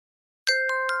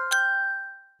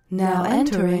Now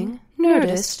entering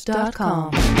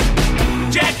Nerdist.com.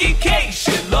 Jackie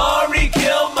Cation, Laurie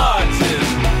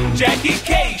Kilmartin. Jackie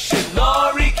Cation,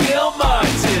 Laurie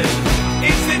Kilmartin.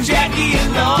 It's the Jackie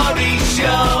and Laurie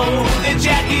Show. The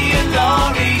Jackie and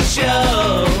Laurie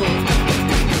Show.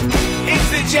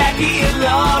 It's the Jackie and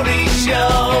Laurie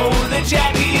Show. The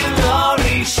Jackie and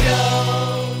Laurie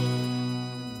Show.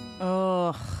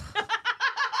 Oh,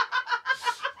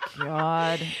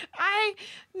 God. I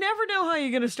never know how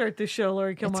you're going to start this show,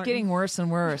 Laurie Kilmartin. It's getting worse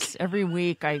and worse. Every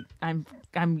week I'm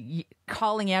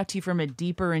calling out to you from a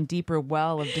deeper and deeper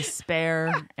well of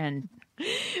despair and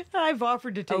I've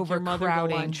offered to take your mother to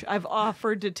overcrowding. lunch. I've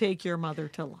offered to take your mother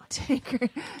to lunch.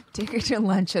 take her to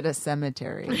lunch at a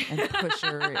cemetery and push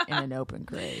her in an open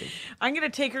grave. I'm going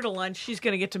to take her to lunch. She's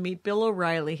going to get to meet Bill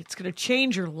O'Reilly. It's going to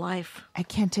change her life. I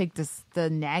can't take the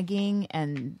nagging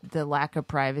and the lack of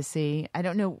privacy. I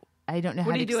don't know how to explain it.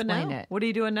 What are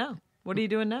you doing now? What are you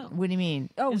doing now? What do you mean?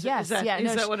 Oh, Is yes.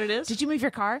 that what it is? Did you move your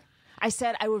car? I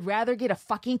said I would rather get a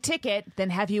fucking ticket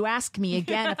than have you ask me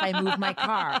again if I move my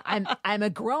car. I'm a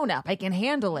grown-up. I can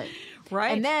handle it.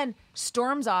 Right. And then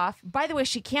storms off. By the way,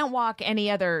 she can't walk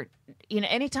any other,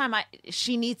 anytime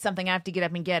she needs something, I have to get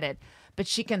up and get it. But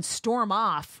she can storm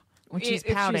off when she's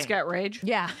pouting. If she's got rage?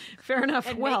 Yeah. Fair enough.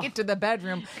 And well, make it to the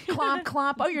bedroom. Clomp,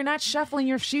 clomp. Oh, you're not shuffling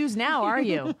your shoes now, are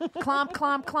you? Clomp,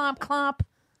 clomp, clomp, clomp.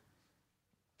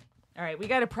 All right, we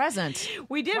got a present.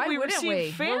 we did. Why we wouldn't received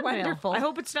we? fan We're mail. wonderful. I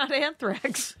hope it's not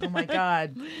anthrax. Oh my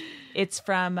God. It's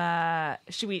from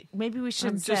maybe we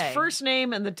should say Just first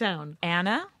name and the town.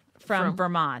 Anna from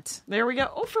Vermont. There we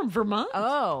go. Oh, from Vermont?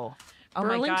 Oh my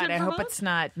Burlington, God. I hope Vermont? it's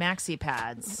not maxi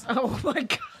pads. Oh, my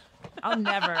God. I'll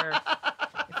never.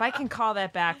 If I can call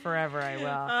that back forever, I will.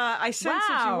 I sense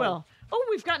that you Wow. will. Oh,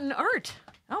 we've gotten art.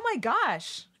 Oh my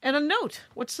gosh. And a note.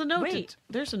 What's the note? Wait.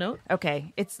 There's a note.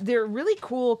 Okay. They're really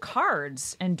cool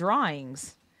cards and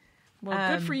drawings.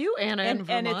 Well, good for you, Anna, in And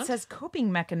Vermont. it says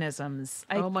coping mechanisms.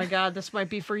 Oh, my God. This might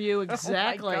be for you.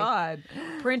 Exactly. Oh my God.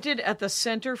 Printed at the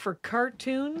Center for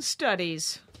Cartoon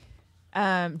Studies.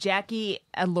 Jackie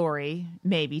and Laurie,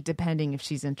 maybe, depending if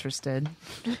she's interested.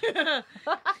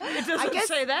 It doesn't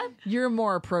say that. You're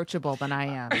more approachable than I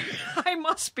am. I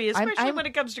must be, especially I'm- when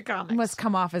it comes to comics. I must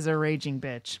come off as a raging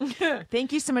bitch.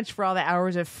 Thank you so much for all the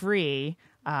hours of free.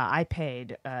 I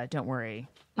paid. Don't worry.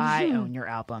 I own your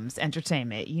albums.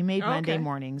 Entertainment. You made Monday Okay.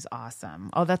 mornings awesome.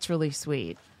 Oh, that's really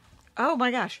sweet. Oh,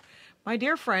 my gosh. My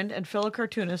dear friend and fellow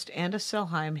cartoonist, Anna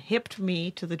Selheim, hipped me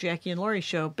to the Jackie and Laurie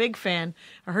show. Big fan.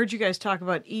 I heard you guys talk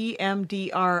about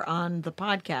EMDR on the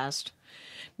podcast.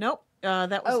 Nope.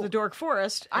 That was the Dork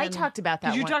Forest. I and- talked about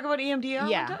that Did you one. talk about EMDR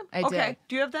Yeah, one time? I Okay. did.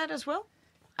 Do you have that as well?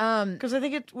 Because I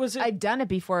think it was... I've done it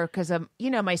before because,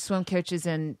 my swim coach is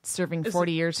in serving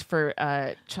 40 years for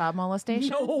child molestation.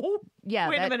 No. Yeah,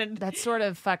 Wait a minute. that sort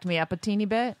of fucked me up a teeny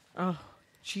bit.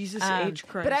 Jesus H.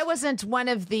 Christ. But I wasn't one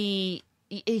of the...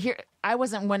 I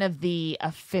wasn't one of the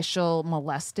official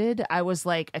molested. I was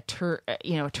like a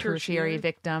tertiary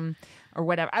victim or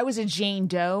whatever. I was a Jane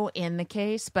Doe in the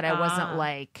case, but I wasn't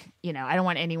like, I don't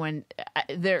want anyone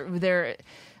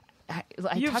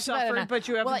You've suffered, but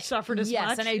you haven't suffered as yes,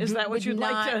 much? And I Is that what would you'd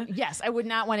not, like to... Yes, I would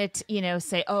not want to,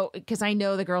 say, because I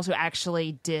know the girls who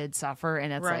actually did suffer,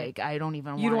 and it's Right. like, I don't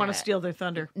even want You don't want to steal their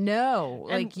thunder. No.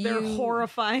 And Like they're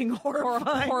horrifying.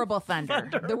 horrible thunder.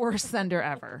 The worst thunder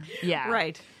ever. Yeah.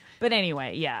 Right. But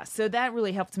anyway, yeah. So that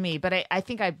really helped me. But I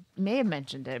think I may have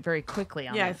mentioned it very quickly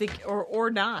on Yeah, I it. think, or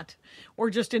not. Or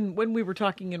just when we were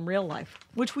talking in real life,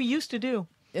 which we used to do.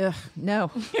 Ugh,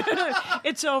 no.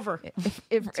 It's over.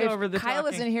 If over the Kyle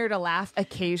talking. isn't here to laugh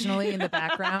occasionally in the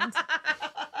background,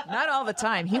 not all the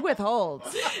time. He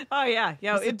withholds. Oh, yeah.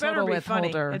 Yeah, He's a it better total be funny.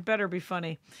 withholder. It better be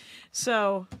funny.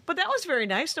 So, but that was very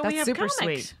nice. Now we That's have super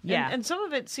comics. sweet. Yeah. And some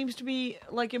of it seems to be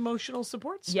like emotional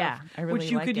support stuff. Yeah, I really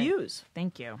which you like could it. use.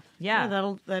 Thank you. Yeah,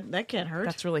 Yeah. that can't hurt.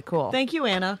 That's really cool. Thank you,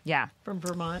 Anna. Yeah. From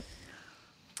Vermont.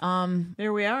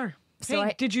 There we are. So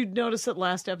Hey, did you notice that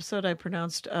last episode I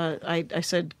pronounced, I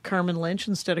said Carmen Lynch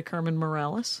instead of Carmen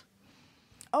Morales?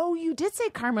 Oh, you did say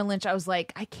Carmen Lynch. I was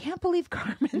like, I can't believe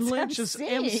Carmen's Lynch is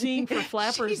emceeing for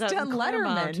Flappers She's out in done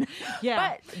Claremont. Letterman.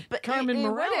 Yeah, but Carmen what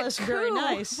a Morales, very coup.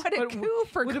 nice. What a But coup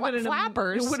for would have been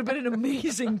Flappers. It would have been an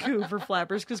amazing coup for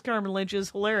Flappers because Carmen Lynch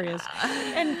is hilarious,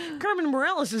 and Carmen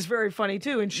Morales is very funny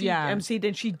too. And she emceed,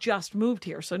 and she just moved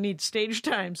here, so needs stage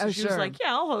time. So she was sure. like,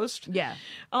 "Yeah, I'll host. Yeah.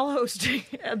 I'll host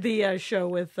the show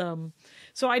with."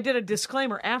 So I did a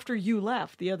disclaimer after you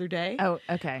left the other day. Oh,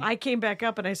 okay. I came back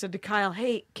up and I said to Kyle,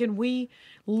 "Hey, can we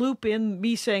loop in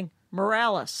me saying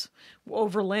Morales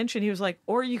over Lynch?" And he was like,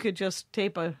 "Or you could just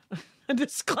tape a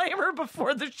disclaimer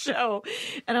before the show."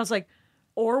 And I was like,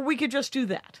 "Or we could just do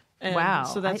that." And Wow.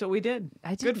 So that's what we did.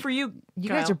 Good for you. You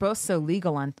Kyle. guys are both so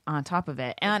legal on top of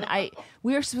it. And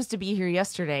we were supposed to be here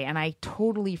yesterday, and I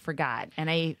totally forgot. And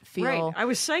I feel right. I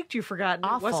was psyched you forgot.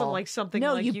 awful. It wasn't like something.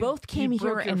 No, like you both came you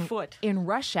here broke your foot. in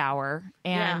rush hour,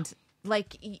 and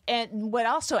and what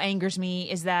also angers me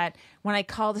is that when I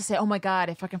called to say, "Oh my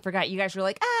God, I fucking forgot," you guys were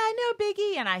like, no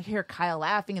biggie, and I hear Kyle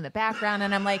laughing in the background,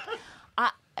 and I'm like.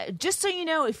 Just so you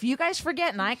know, if you guys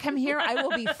forget and I come here, I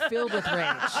will be filled with rage.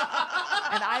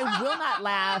 And I will not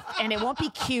laugh, and it won't be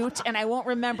cute, and I won't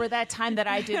remember that time that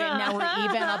I did it, and now we're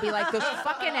even. I'll be like, those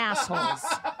fucking assholes.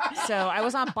 So I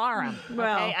was on Barham.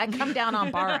 Well. Okay? I come down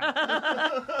on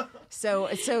Barham. So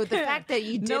the fact that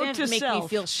you Note to didn't make self. me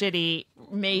feel shitty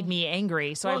made me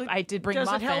angry. So Well, I did bring does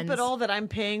muffins. it help at all that I'm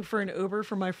paying for an Uber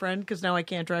for my friend because now I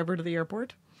can't drive her to the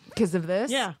airport? Because of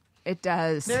this? Yeah. It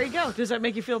does. There you go. Does that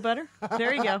make you feel better?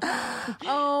 There you go.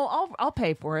 Oh, I'll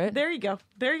pay for it. There you go.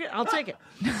 There you go. I'll take it.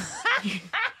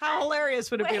 How hilarious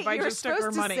would it be if I You're just took her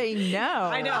supposed money? to say no.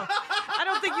 I know. I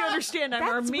don't think you understand. I'm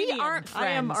Armenian. We aren't friends. I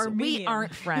am Armenian. We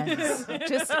aren't friends.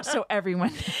 Just so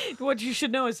everyone. What you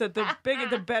should know is that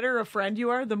the better a friend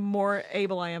you are, the more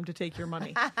able I am to take your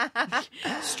money.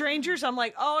 Strangers, I'm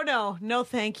like, oh no,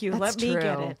 thank you. Let me get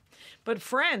true. it. But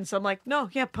friends, I'm like, no,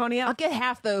 yeah, pony I'll up. get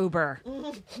half the Uber.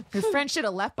 His friend should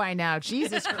have left by now.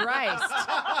 Jesus Christ.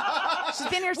 She's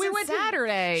been here since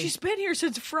Saturday. She's been here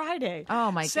since Friday.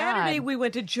 Oh, my Saturday God. we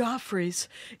went to Joffrey's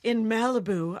in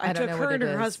Malibu. I don't took know her what and it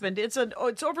her is. husband. It's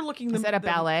overlooking the. Is that a the-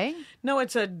 ballet? No,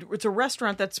 it's a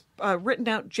restaurant that's written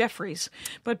out Jeffrey's,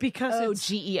 but because Oh, it's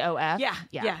GEOF?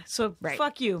 yeah. So Right.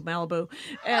 fuck you, Malibu.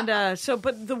 And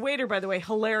but the waiter, by the way,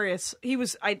 hilarious. He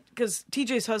was because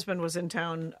TJ's husband was in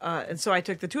town, and so I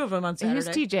took the two of them on Saturday. Who's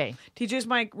TJ? TJ's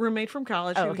my roommate from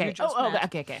college. Oh, who okay. you just Oh, met.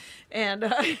 okay. And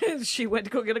she went to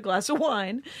go get a glass of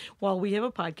wine while we have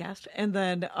a podcast, and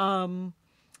then.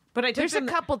 But I took There's a them.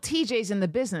 couple TJs in the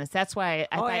business. That's why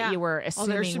I thought yeah. you were there's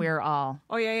assuming some- we were all.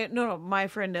 Oh yeah. No. My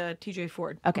friend TJ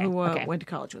Ford, Okay, who okay. went to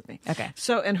college with me. Okay.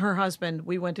 So and her husband,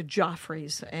 we went to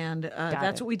Joffrey's, and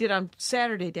that's it. what we did on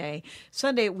Saturday day.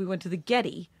 Sunday we went to the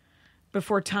Getty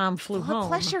before Tom flew home.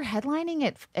 Plus, you're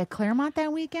headlining at Claremont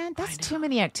that weekend. That's too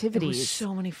many activities. There was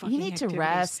so many fucking You need activities. to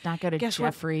rest, not go to Guess what?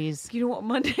 Jeffrey's. You know what?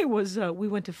 Monday was we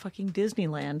went to fucking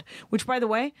Disneyland, which, by the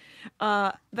way,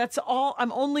 that's all.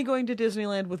 I'm only going to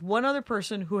Disneyland with one other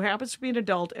person who happens to be an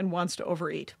adult and wants to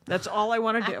overeat. That's all I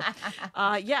want to do.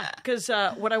 Because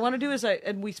what I want to do is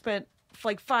and we spent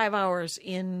like 5 hours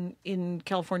in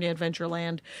California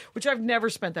Adventureland, which I've never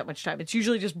spent that much time. It's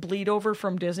usually just bleed over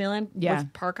from Disneyland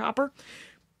with Park Hopper.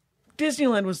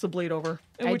 Disneyland was the bleed over,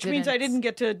 which means I didn't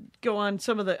get to go on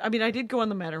some of the. I mean, I did go on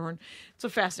the Matterhorn. It's a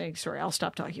fascinating story. I'll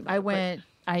stop talking about it.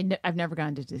 I've never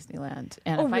gone to Disneyland,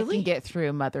 and Oh, if I really? can get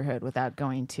through motherhood without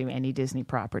going to any Disney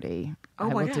property, I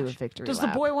my will gosh. do a victory Does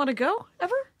lap. the boy want to go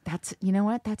ever? That's you know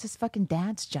what? That's his fucking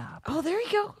dad's job. Oh, there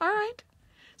you go. All right.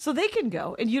 So they can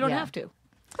go, and you don't Yeah. have to.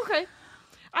 Okay.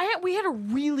 We had a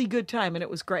really good time, and it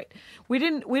was great. We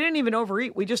didn't even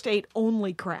overeat. We just ate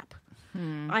only crap.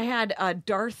 I had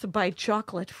Darth by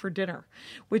Chocolate for dinner,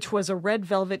 which was a red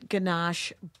velvet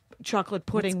ganache chocolate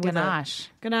pudding. What's ganache?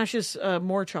 Ganache is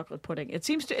more chocolate pudding. It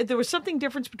seems there was something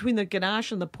difference between the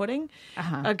ganache and the pudding.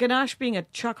 A ganache being a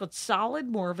chocolate solid,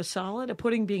 more of a solid, a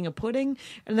pudding being a pudding,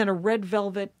 and then a red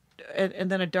velvet, and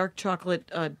then a dark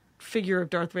chocolate figure of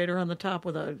Darth Vader on the top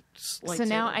with a lightsaber. So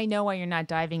now I know why you're not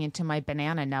diving into my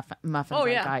banana muffins Oh,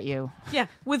 yeah. I got you. Yeah,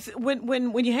 with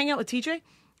when you hang out with TJ,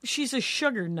 she's a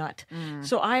sugar nut.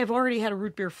 So I have already had a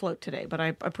root beer float today, but I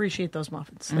appreciate those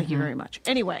muffins. Thank you very much.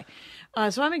 Anyway,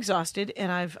 so I'm exhausted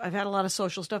and I've had a lot of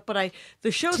social stuff, but the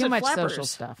shows Too at much Flappers. social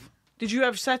stuff. Did you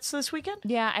have sets this weekend?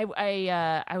 Yeah,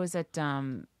 I was at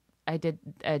I did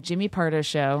a Jimmy Pardo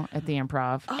show at the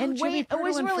Improv, and Jimmy Wayne, Pardo it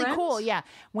was and really friends? cool. Yeah,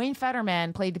 Wayne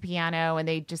Fetterman played the piano, and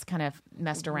they just kind of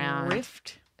messed around.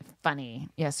 Rift. Funny,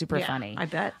 yeah, super Yeah, funny. I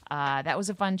bet. That was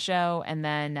a fun show, and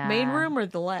then Main room or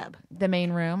the lab? the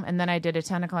main room, and then I did a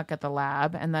 10 o'clock at the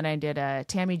lab, and then I did a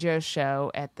Tammy Joe's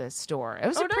show at the store. It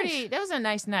was that was a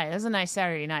nice night. It was a nice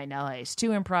Saturday night in LA. It's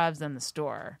 2 improvs in the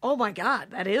store. Oh my God,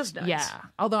 that is nice. Yeah,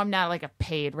 although I'm not like a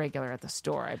paid regular at the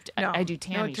store. I do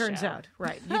Tammy's No, it turns show. out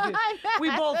right. You do.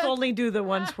 We both only do the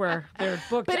ones where they're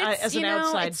booked But it's, as an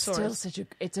outside it's source. still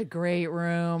it's a great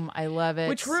room. I love it.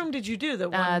 Which room did you do? The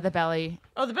one. The belly.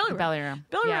 Oh, the belly room. belly room.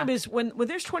 Belly Yeah. room is when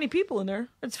there's 20 people in there,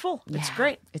 it's full. It's Yeah,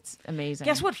 great. It's amazing.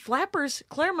 Guess what? Flappers,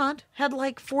 Claremont had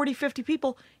like 40, 50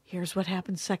 people. Here's what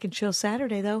happened second show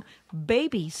Saturday, though.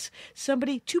 Babies.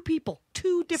 Two people,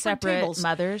 two different Separate tables.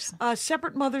 mothers?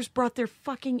 Separate mothers brought their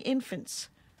fucking infants.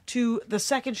 to the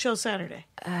second show Saturday.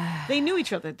 They knew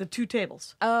each other, the two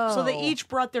tables. So they each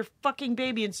brought their fucking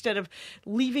baby instead of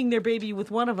leaving their baby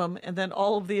with one of them and then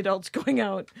all of the adults going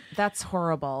out. That's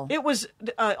horrible. It was,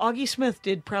 Augie Smith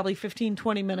did probably 15,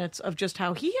 20 minutes of just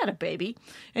how he had a baby,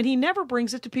 and he never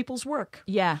brings it to people's work.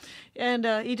 Yeah. And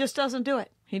he just doesn't do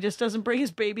it. He just doesn't bring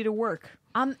his baby to work.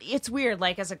 It's weird.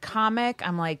 Like, as a comic,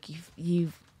 I'm like,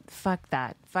 you've fuck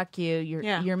that. Fuck you.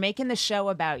 You're making the show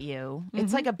about you.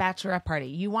 It's like a bachelorette party.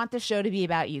 You want the show to be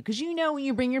about you. Because you know when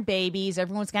you bring your babies,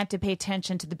 everyone's got to pay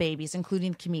attention to the babies,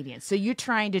 including the comedians. So you're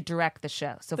trying to direct the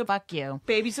show. So fuck you.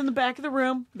 Babies in the back of the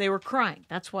room, they were crying.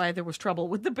 That's why there was trouble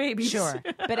with the babies. Sure.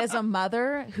 But as a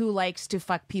mother who likes to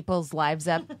fuck people's lives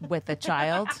up with a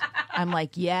child, I'm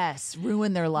like, yes,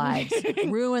 ruin their lives.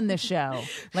 Ruin the show.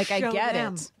 Like, Show I get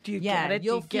them. it. Do you yeah, get it?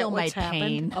 You'll Do you get feel my what's happened?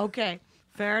 pain. Okay.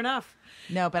 Fair enough.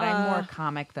 No, but I'm more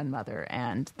comic than mother,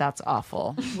 and that's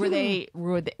awful. Were they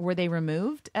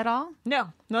removed at all?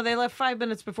 No, they left 5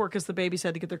 minutes before because the babies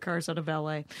had to get their cars out of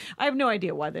LA. I have no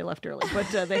idea why they left early, but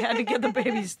they had to get the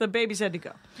babies. The babies had to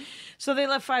go, so they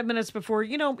left 5 minutes before.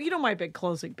 You know my big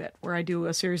closing bit where I do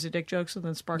a series of dick jokes and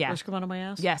then sparklers come out of my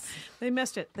ass. Yes, they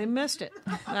missed it.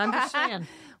 I'm just saying.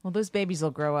 Well, those babies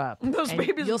will grow up. Those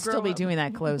babies you'll will still grow be up. doing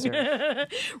that closer.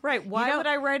 Right? Why would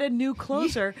I write a new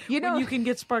closer when you can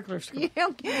get sparklers?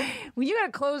 When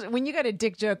you got a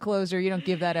dick joke closer, you don't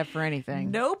give that up for anything.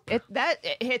 Nope. It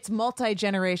hits multi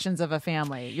generations of a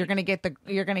family. You're gonna get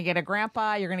a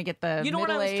grandpa. You're gonna get the what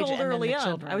I was told early on.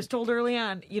 children. I was told early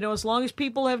on. As long as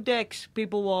people have dicks,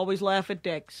 people will always laugh at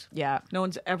dicks. Yeah. No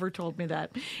one's ever told me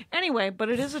that. Anyway, but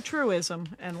it is a truism,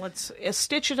 and let's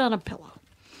stitch it on a pillow.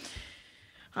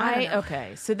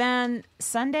 Okay. So then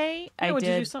Sunday, What did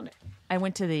you do Sunday? I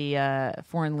went to the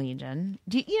Foreign Legion.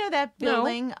 Do you know that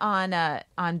building on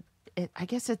I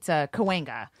guess it's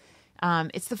Cahuenga.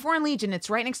 It's the Foreign Legion. It's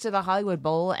right next to the Hollywood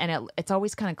Bowl, and it's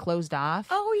always kind of closed off.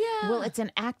 Oh yeah. Well, it's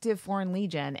an active Foreign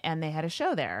Legion, and they had a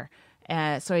show there.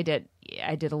 So I did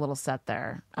a little set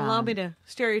there. Allow me to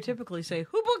stereotypically say,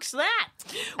 who books that?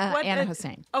 Anna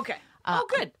Hussein. Okay.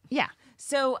 Good. Yeah.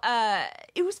 So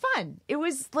it was fun. It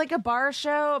was like a bar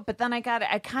show, but then I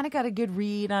kind of got a good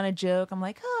read on a joke. I'm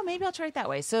like, oh, maybe I'll try it that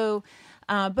way. So,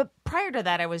 but prior to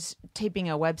that, I was taping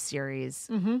a web series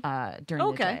during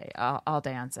the day, all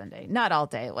day on Sunday. Not all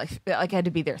day. Like I had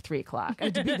to be there 3:00. I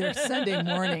had to be there Sunday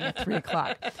morning at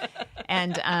 3:00.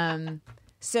 And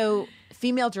so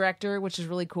female director, which is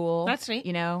really cool. That's neat.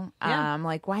 I'm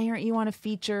like, why aren't you on a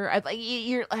feature?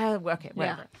 You're okay, whatever.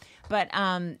 Yeah.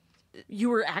 But you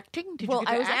were acting?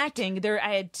 I was acting.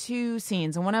 I had two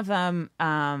scenes, and one of them,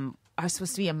 I was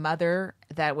supposed to be a mother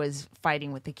that was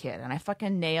fighting with the kid, and I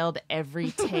fucking nailed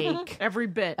every take, every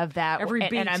bit of that. every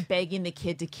beat. And I'm begging the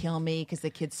kid to kill me because the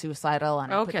kid's suicidal,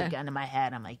 and I put the gun in my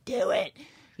head. I'm like, do it.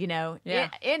 Yeah.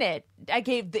 In it, I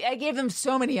gave them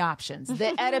so many options.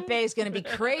 The edit bay is going to be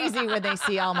crazy when they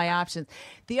see all my options.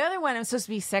 The other one, I'm supposed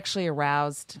to be sexually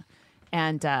aroused,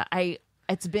 and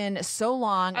it's been so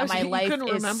long, and my life is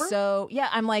remember? so. Yeah,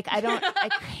 I'm like, I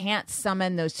can't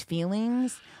summon those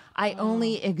feelings. I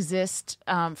only exist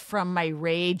from my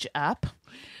rage up.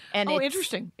 And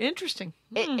interesting.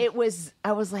 It was.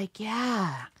 I was like,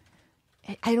 yeah.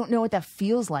 I don't know what that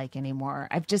feels like anymore.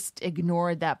 I've just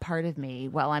ignored that part of me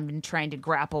while I'm been trying to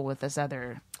grapple with this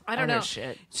other. I don't know.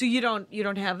 Shit. So you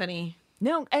don't have any.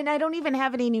 No, and I don't even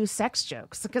have any new sex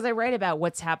jokes because I write about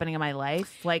what's happening in my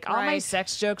life. Like all my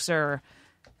sex jokes are.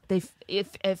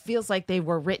 It feels like they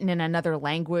were written in another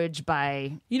language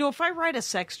by. If I write a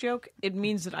sex joke, it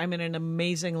means that I'm in an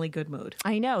amazingly good mood.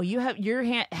 I know you're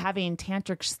having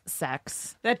tantric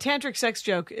sex. That tantric sex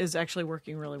joke is actually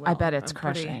working really well. I bet it's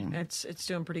crushing. It's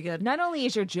doing pretty good. Not only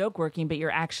is your joke working, but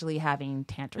you're actually having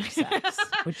tantric sex,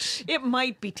 which it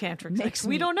might be tantric sex.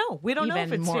 We don't know. We don't know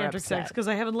if it's tantric sex because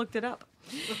I haven't looked it up.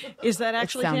 Is that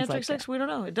actually tantric sex? We don't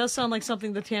know. It does sound like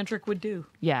something the tantric would do.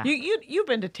 Yeah. You've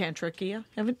been to tantricia,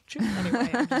 haven't you?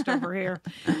 Anyway, I'm just over here.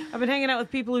 I've been hanging out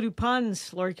with people who do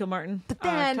puns, Laurie Kilmartin. But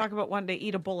then talk about wanting to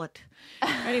eat a bullet.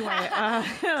 Anyway,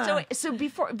 so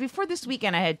before this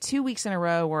weekend, I had 2 weeks in a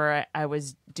row where I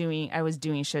was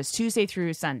doing shows Tuesday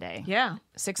through Sunday. Yeah.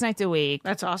 6 nights a week.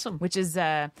 That's awesome. Which is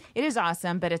it is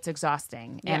awesome, but it's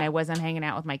exhausting. Yeah. And I wasn't hanging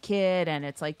out with my kid, and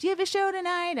it's like, do you have a show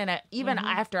tonight? And even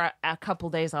after a couple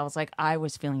days, I was like, I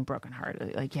was feeling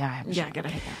brokenhearted. Like, I have a show. I gotta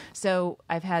hit that. So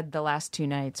I've had the last 2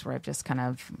 nights where I've just kind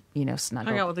of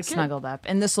snuggled up,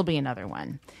 and this will be another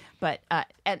one. But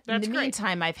in the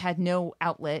meantime, I've had no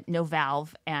outlet, no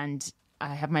valve, and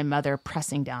I have my mother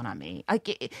pressing down on me.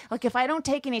 Like if I don't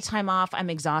take any time off, I'm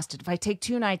exhausted. If I take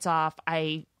 2 nights off,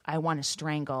 I I want to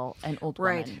strangle an old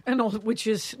Right. woman. Which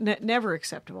is never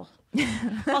acceptable.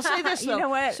 I'll say this, though. You know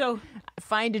what? So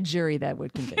Find a jury that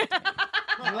would convict me.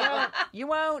 You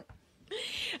won't.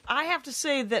 I have to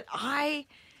say that I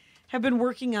have been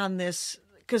working on this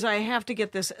because I have to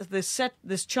get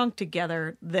this chunk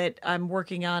together that I'm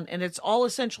working on, and it's all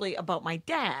essentially about my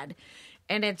dad,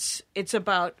 and it's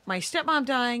about my stepmom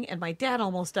dying and my dad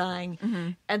almost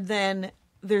dying, and then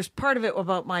there's part of it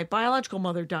about my biological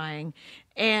mother dying,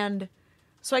 and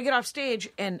so I get off stage,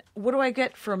 and what do I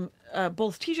get from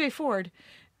both T.J. Ford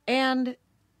and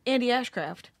Andy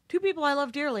Ashcraft, two people I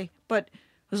love dearly, but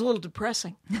it was a little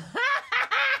depressing.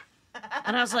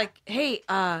 And I was like, hey,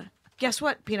 guess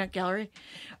what, Peanut Gallery?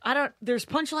 There's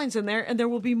punchlines in there, and there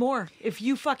will be more if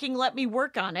you fucking let me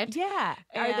work on it. Yeah.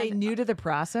 Are they new to the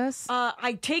process?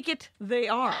 I take it they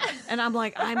are. And I'm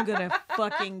like, I'm going to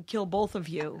fucking kill both of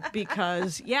you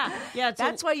because,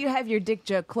 That's why you have your dick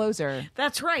joke closer.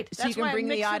 That's right. So That's you why can I bring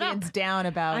mix the it audience up. down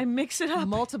about I mix it up.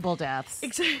 multiple deaths.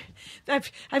 Exactly.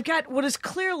 I've got what is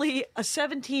clearly a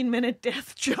 17-minute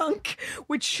death chunk,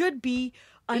 which should be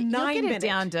a 9-minute.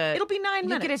 It'll be 9 minutes.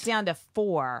 You'll get it down to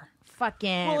 4.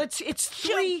 Fucking. Well, it's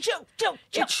three.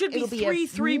 It should be It'll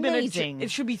 3 minute. amazing.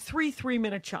 It should be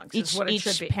 3-minute chunks. Each is what it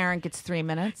should be. parent gets 3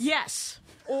 minutes. Yes.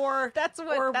 Or That's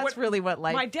really what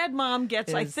life my dead mom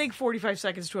gets. I is. think 45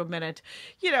 seconds to a minute.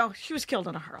 You know, she was killed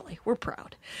on a Harley. We're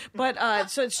proud, but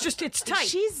so it's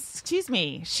tight. Excuse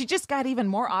me. She just got even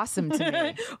more awesome to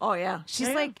me. Oh yeah, She's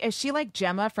Yeah. like, is she like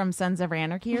Gemma from Sons of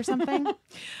Anarchy or something?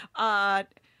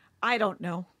 I don't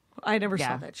know. I never saw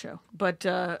Yeah. that show, but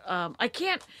I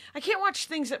can't watch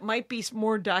things that might be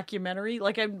more documentary.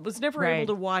 Like I was never Right.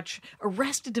 able to watch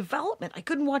Arrested Development. I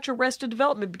couldn't watch Arrested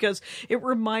Development because it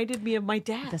reminded me of my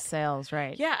dad. The sales,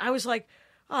 right? Yeah, I was like,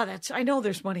 oh, I know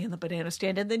there's money in the banana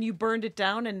stand, and then you burned it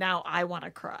down, and now I want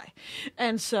to cry,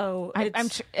 and so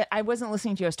I wasn't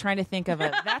listening to you. I was trying to think of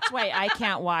it. That's why I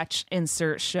can't watch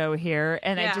insert show here,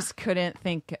 and Yeah. I just couldn't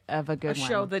think of a good a one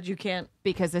show that you can't.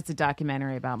 because it's a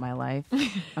documentary about my life.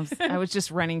 I was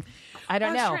just running. I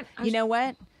don't I was know. trying- You know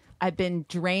what? I've been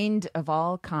drained of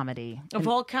all comedy Of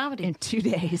all comedy, in 2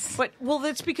 days. but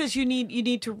that's because you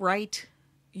need to write.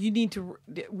 You need to.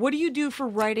 What do you do for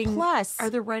writing? Plus- are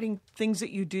there writing things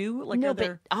that you do? Like, No, are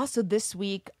there? but also this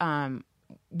week,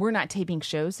 we're not taping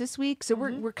shows this week, so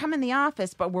we're coming in the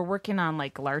office, but we're working on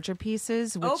like larger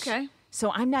pieces. Which, Okay.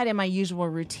 So I'm not in my usual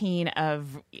routine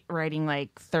of writing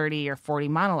like 30 or 40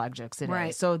 monologue jokes a day.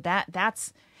 Right. So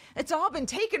that's. It's all been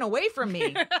taken away from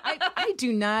me. I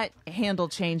do not handle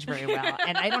change very well,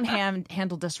 and I don't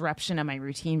handle disruption of my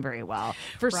routine very well.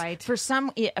 For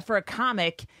a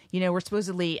comic, you know, we're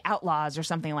supposedly outlaws or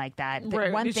something like that. But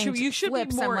Right. one You thing should- you should be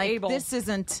flips, more I'm like, able. This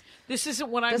isn't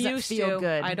what I'm doesn't used feel to.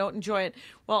 good. I don't enjoy it.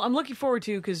 Well, I'm looking forward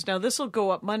to because now this will go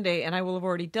up Monday, and I will have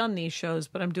already done these shows.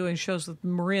 But I'm doing shows with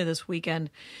Maria this weekend,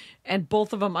 and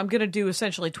both of them I'm going to do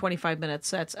essentially 25-minute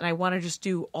sets, and I want to just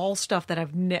do all stuff that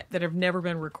have never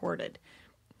been recorded.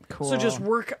 cool. So just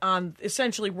work on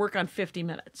 50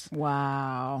 minutes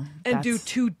Wow. and do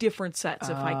 2 different sets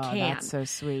if I can. That's so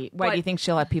sweet. Why But- do you think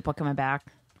she'll have people coming back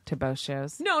to both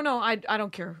shows? No, I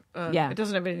don't care. Yeah. It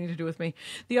doesn't have anything to do with me.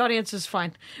 The audience is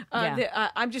fine. Yeah.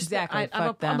 I'm just Exactly. I'm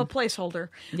Fuck them. a placeholder.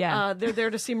 Yeah. They're there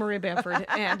to see Maria Bamford,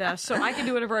 and so I can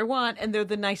do whatever I want, and they're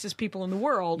the nicest people in the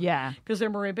world. Yeah. because they're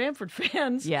Maria Bamford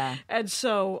fans. Yeah. and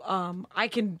so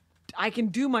I can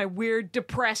do my weird,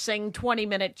 depressing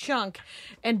 20-minute chunk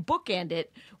and bookend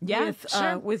it Yeah, with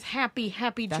sure. With happy,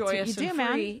 That's what joyous, you do, and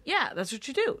man. free. Yeah, that's what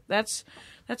you do. That's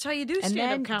how you do And stand-up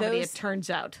then comedy. those- It turns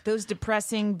out. Those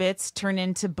depressing bits turn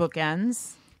into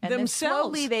bookends. And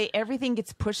Themselves. then slowly everything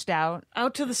gets pushed out.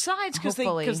 Out to the sides because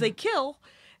Hopefully. they kill,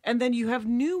 and then you have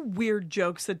new weird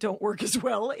jokes that don't work as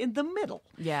well in the middle.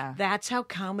 Yeah. That's how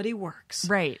comedy works.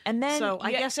 Right. And then So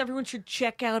I guess everyone should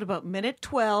check out about minute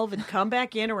 12 and come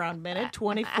back in around minute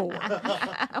 24.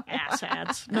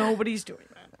 Asshats. Nobody's doing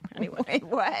that. Anyway. Wait,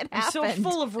 what happened? So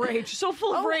full of rage. So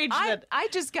full of rage that I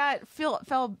just I feel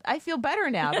better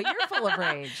now, but you're full of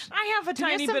rage. I have a Do you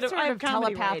tiny have bit some I sort have of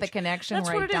comedy telepathic rage. connection That's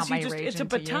where what I it dump is. my You just, rage it's a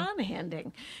into you? baton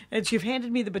handing. You've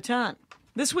handed me the baton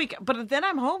this week, but then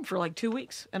I'm home for like 2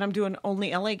 weeks, and I'm doing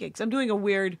only LA gigs. I'm doing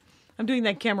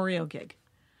that Camarillo gig.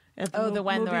 At The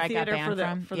one movie where I got theater banned for the,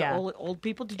 from? for Yeah. the old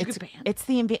people. Did you It's, get banned? it's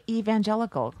the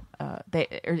evangelical,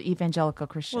 evangelical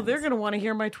Christians. Well, they're going to want to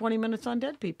hear my 20 minutes on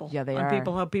dead people. Yeah, they on are.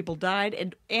 people, how people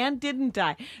died and didn't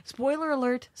die. Spoiler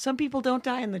alert: some people don't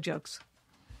die in the jokes.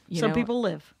 Some people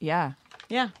live. Yeah.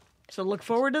 Yeah. So look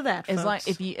forward to that. As long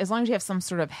folks. as long as you have some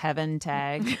sort of heaven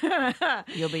tag,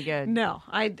 you'll be good. No,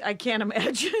 I can't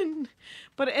imagine.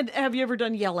 But have you ever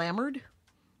done Yell-Hammered?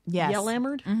 Yes.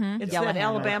 Yell-Hammered? It's Yell that Hammered.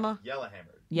 Alabama. Yellow hammered.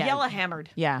 Yeah. Yellowhammered.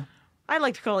 Yeah. I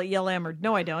like to call it Yellowhammered.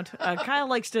 No, I don't. Kyle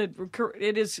likes to.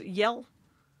 It is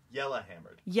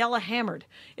Yellowhammered.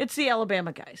 It's the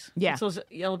Alabama guys. Yeah. So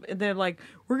they're like,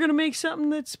 we're going to make something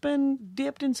that's been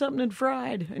dipped in something and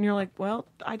fried. And you're like, well,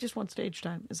 I just want stage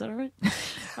time. Is that all right?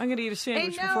 I'm going to eat a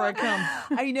sandwich before I come.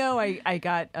 I know. I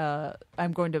got.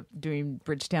 I'm going to doing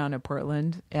Bridgetown at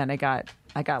Portland, and I got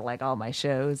like all my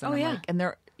shows. And Oh, I'm yeah. like, and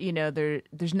they're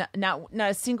there's not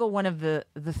a single one of the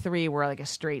three were like a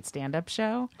straight stand up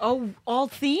show. Oh, all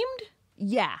themed?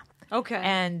 Yeah. Okay.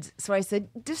 And so I said,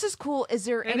 "This is cool. Is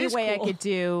there any is way cool. I could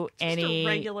do Just any a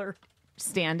regular.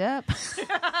 stand up?"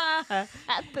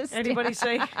 Anybody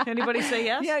say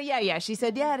yes? Yeah. She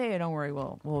said, "Yeah, don't worry,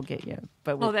 we'll get you."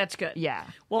 But Oh, that's good. Yeah.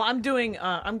 Well, I'm going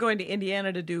to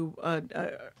Indiana to do.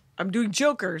 I'm doing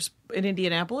Jokers in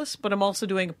Indianapolis, but I'm also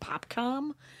doing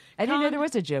PopCom. I didn't know there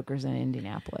was a Jokers in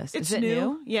Indianapolis. It's Is it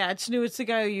new? Yeah, it's new. It's the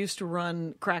guy who used to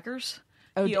run Crackers.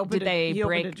 Oh, He opened did they he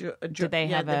opened break? Did they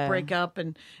have they a break up?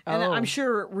 And Oh. I'm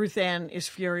sure Ruth Ann is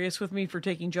furious with me for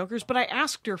taking Jokers. But I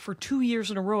asked her for 2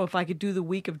 years in a row if I could do the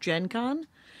week of Gen Con,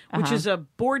 which is a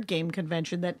board game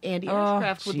convention that Andy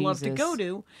Ashcraft would love to Jesus. go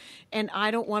to, and I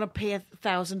don't want to pay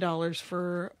 $1,000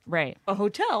 for Right. a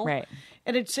hotel, Right.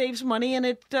 And it saves money, and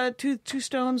it two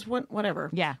stones,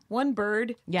 whatever, Yeah. one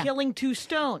bird, Yeah. killing 2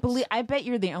 stones. I bet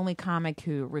you're the only comic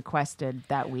who requested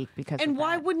that week because. And of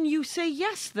why that. wouldn't you say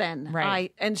yes then?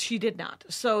 Right. And she did not.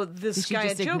 So this Did she guy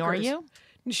just at ignore Jokers,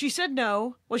 you? She said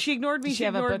no. Well, she ignored me. Did she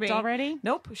have it ignored booked me already?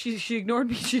 Nope. She ignored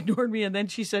me. She ignored me, and then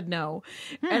she said no.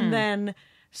 And then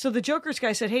so the Jokers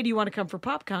guy said, "Hey, do you want to come for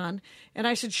PopCon?" And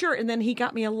I said, "Sure." And then he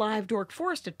got me a live Dork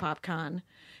Forest at PopCon,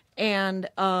 and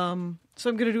so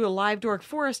I'm going to do a live Dork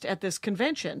Forest at this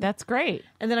convention. That's great.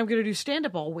 And then I'm going to do stand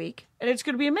up all week, and it's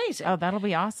going to be amazing. Oh, that'll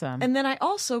be awesome. And then I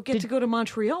also get to go to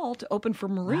Montreal to open for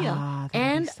Maria, that'd be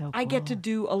and so I get cool. to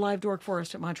do a live Dork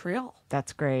Forest at Montreal,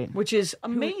 That's great. which is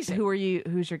amazing. Who are you?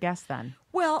 Who's your guest then?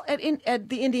 Well, at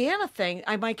the Indiana thing,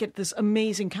 I might get this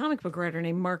amazing comic book writer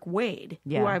named Mark Wade,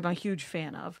 Yeah. who I'm a huge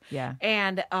fan of. Yeah.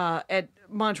 And at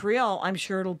Montreal, I'm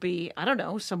sure it'll be, I don't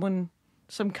know, some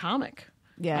comic.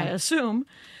 Yeah. I assume,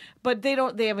 but they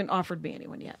haven't offered me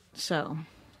anyone yet. So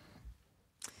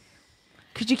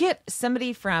Could you get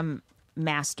somebody from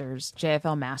Masters,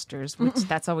 JFL Masters, which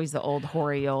that's always the old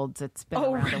hoary olds that's been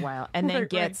around a while, and then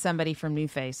get somebody from New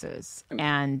Faces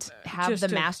and have Just the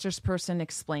to- Masters person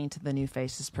explain to the New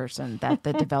Faces person that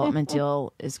the development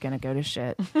deal is going to go to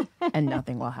shit and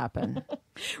nothing will happen.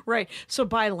 right, so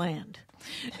buy land.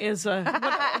 Is what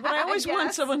I always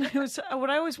want someone who's what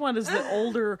I always want is the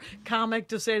older comic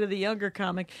to say to the younger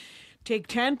comic, take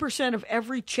 10% of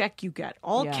every check you get,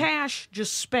 all Yeah. cash,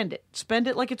 just spend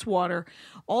it like it's water.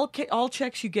 All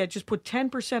checks you get, just put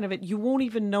 10% of it. You won't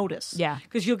even notice, Yeah.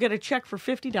 because you'll get a check for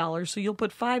 $50, so you'll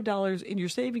put $5 in your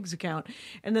savings account,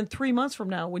 and then 3 months from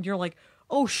now, when you're like,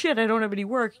 oh shit, I don't have any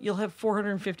work, you'll have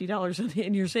 $450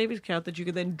 in your savings account that you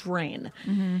can then drain,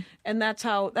 and that's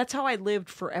how I lived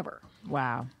forever.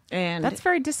 Wow. And That's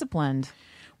very disciplined.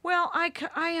 well, I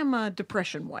am a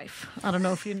depression wife. I don't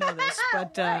know if you know this,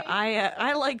 but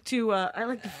I like to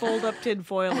fold up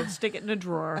tinfoil and stick it in a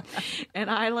drawer, and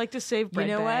I like to save bread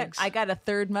You know bags. what? I got a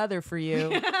third mother for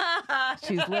you.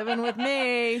 She's living with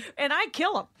me. and I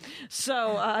kill them.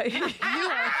 So you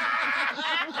are.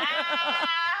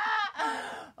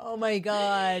 Oh my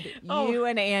God. You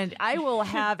and Andy. I will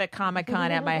have a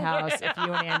Comic-Con at my house if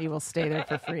you and Andy will stay there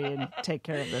for free and take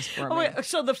care of this for me. Oh, wait,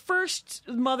 so the first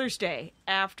Mother's Day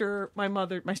after my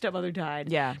stepmother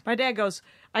died, Yeah. my dad goes,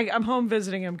 I'm home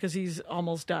visiting him because he's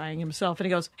almost dying himself, and he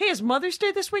goes, "Hey, is Mother's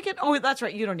Day this weekend?" Oh, that's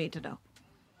right. You don't need to know.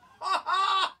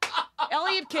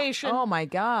 Elliot Cation. Oh my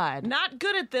God. Not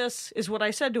good at this is what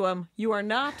I said to him. You are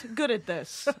not good at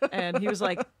this. And he was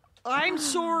like, I'm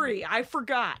sorry, I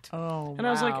forgot. Oh, and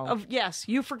I was like, wow. yes,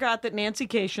 you forgot that Nancy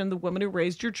Cation, the woman who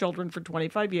raised your children for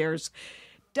 25 years,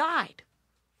 died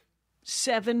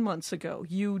 7 months ago,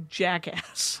 you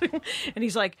jackass. And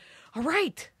he's like, all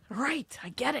right, I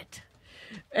get it.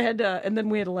 And then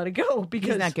we had to let it go because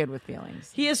He's not good with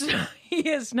feelings. he is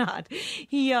not.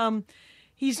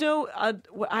 He's no.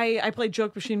 I played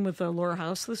Joke Machine with Laura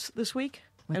House this week,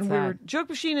 What's and that? Joke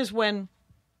Machine is when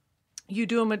you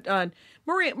do them at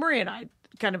Maria and I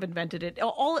kind of invented it.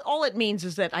 All it means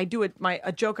is that I do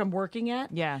a joke I'm working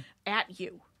at Yeah. at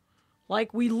you.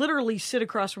 Like we literally sit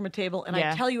across from a table and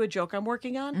Yeah. I tell you a joke I'm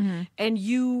working on, and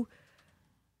you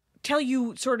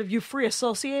free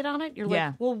associate on it. You're Yeah.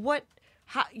 like, well, what?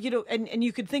 How, and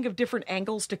you could think of different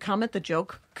angles to come at the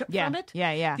joke Yeah. from it.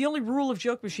 Yeah. The only rule of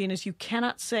Joke Machine is you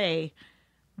cannot say,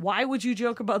 why would you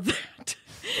joke about that?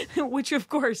 Which, of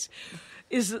course,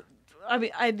 is,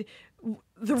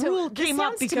 the rule This came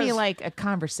up sounds because to me like a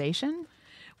conversation.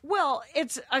 well,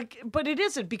 but it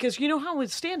isn't because you know how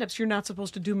with stand-ups you're not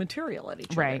supposed to do material at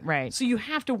each other. Right. So you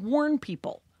have to warn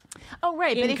people. Oh,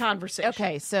 right. In but conversation.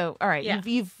 Okay, so all right, Yeah.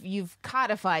 you've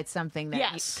codified something that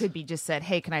Yes. could be just said.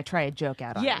 Hey, can I try a joke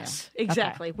out on you? Yes,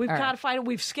 exactly. Okay. We've All right. codified it.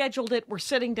 We've scheduled it. We're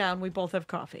sitting down. We both have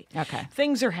coffee. Okay.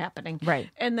 Things are happening. Right.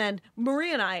 And then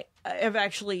Maria and I have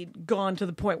actually gone to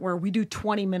the point where we do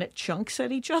 20-minute chunks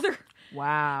at each other.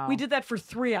 Wow, We did that for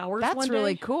 3 hours. That's one day.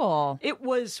 really cool. It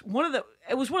was one of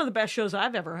the best shows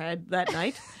I've ever had that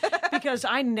night because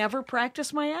I never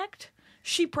practice my act.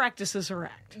 She practices her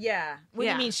act. Yeah. What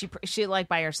Yeah. do you mean she like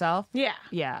by herself? Yeah.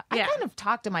 Yeah. I Yeah. kind of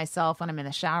talk to myself when I'm in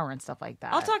the shower and stuff like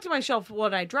that. I'll talk to myself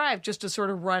when I drive just to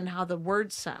sort of run how the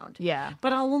words sound. Yeah.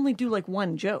 But I'll only do like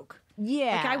one joke.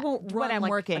 Yeah. Like I won't run what I'm like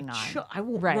working a on. I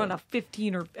won't Right. run a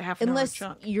 15 or half an Unless hour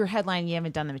chunk. you're headlining, you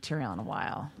haven't done the material in a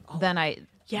while. Then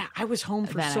Yeah, I was home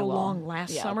for Then I so will. long last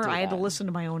Yeah, I'll summer. do I had to that. listen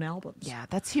to my own albums. yeah,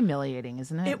 that's humiliating,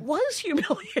 isn't it? It was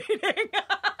humiliating.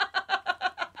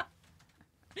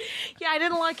 Yeah, I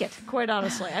didn't like it, quite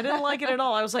honestly. I didn't like it at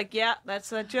all. I was like, yeah, that's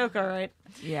that joke, all right.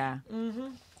 Yeah. Mm-hmm.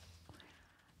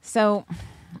 So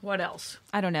What else?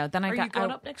 I don't know. Then Are you going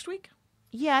up next week?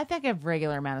 Yeah, I think I have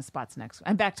regular amount of spots next.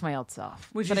 I'm back to my old self.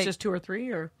 Which But is just 2 or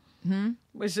 3, or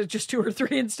was it just 2 or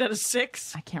 3 instead of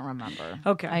 6? I can't remember.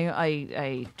 Okay.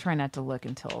 I try not to look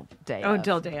until day. Oh, of.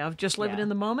 until day of, just living Yeah. in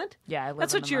the moment. Yeah, I live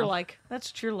That's in what the you're moment. like.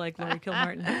 That's what you're like, Laurie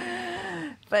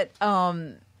Kilmartin. But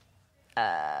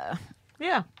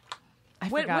Yeah. I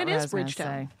When- forgot when what I is was gonna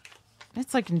Bridgetown? say.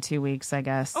 It's like in 2 weeks, I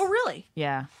guess. Oh, really?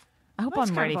 Yeah. I hope That's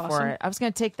I'm kind ready of for awesome. it. I was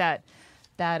going to take that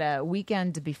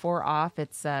weekend before off.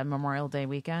 It's Memorial Day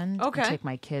weekend. Okay. And take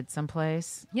my kid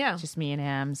someplace. Yeah. Just me and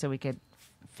him, so we could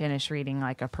finish reading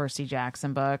like a Percy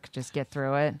Jackson book. Just get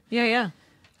through it. Yeah, yeah.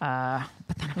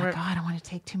 But then I'm like, God, I don't want to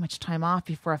take too much time off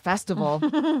before a festival.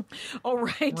 Oh,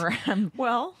 right. Where I'm-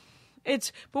 Well,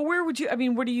 but where would you, I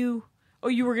mean, what do you,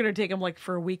 you were going to take him like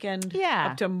for a weekend? Yeah.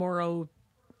 Up to Morrow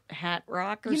Hat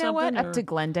Rock or You know something? what? or- Up to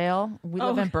Glendale. We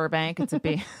live in Burbank. It's a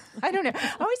big. I don't know.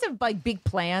 I always have like big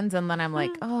plans, and then I'm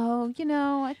like, oh,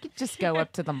 I could just go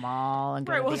up to the mall and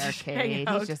go Right, to well, the just hang arcade.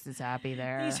 out. He's just as happy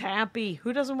there. He's happy.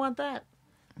 Who doesn't want that?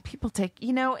 People take.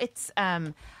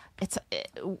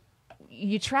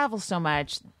 You travel so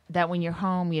much that when you're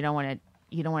home, you don't want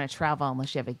to travel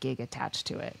unless you have a gig attached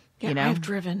to it. Yeah, you know.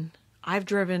 I've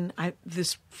driven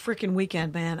this freaking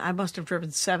weekend, man. I must have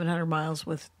driven 700 miles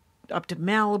up to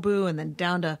Malibu and then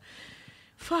down to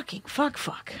fuck.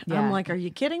 Yeah. I'm like, are you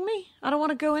kidding me? I don't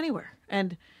want to go anywhere.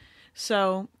 And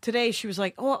so today she was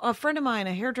like, oh, a friend of mine,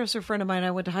 a hairdresser friend of mine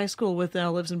I went to high school with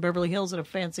now lives in Beverly Hills at a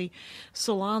fancy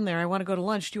salon there. I want to go to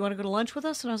lunch. Do you want to go to lunch with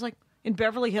us? And I was like, in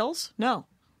Beverly Hills? No,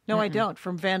 I don't.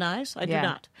 From Van Nuys? I do Yeah,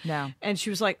 not. no. And she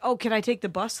was like, oh, can I take the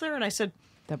bus there? And I said,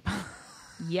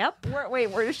 yep. Wait,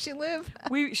 where does she live?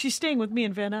 She's staying with me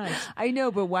in Van Nuys. I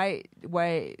know, but why?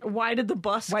 Why did the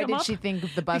bus Why come did up? she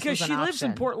think the bus because was an she lives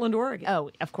in option? Portland, Oregon. Oh,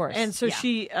 of course. And so Yeah.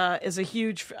 she is a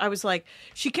huge. I was like,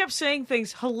 she kept saying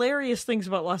hilarious things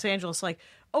about Los Angeles, like,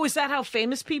 "Oh, is that how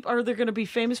famous people are? There going to be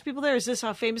famous people there? Is this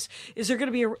how famous? Is there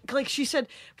going to be like?" She said,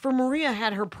 "For Maria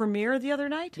had her premiere the other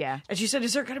night." Yeah. And she said,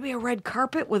 "Is there going to be a red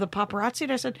carpet with a paparazzi?"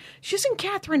 And I said, "She's in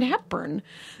Katharine Hepburn.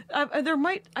 There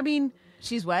might. I mean."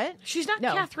 She's what? She's not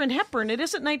No. Katharine Hepburn. It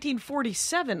isn't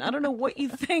 1947. I don't know what you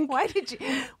think. Why did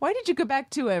you go back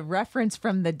to a reference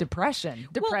from the Depression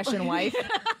wife?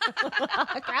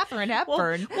 Catherine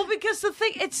Hepburn. Well, because the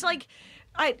thing, it's like,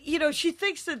 she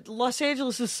thinks that Los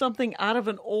Angeles is something out of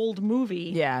an old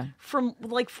movie. Yeah. From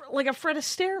like a Fred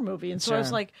Astaire movie. And so I was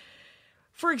Sure. like,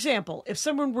 for example, if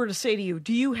someone were to say to you,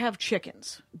 do you have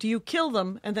chickens? Do you kill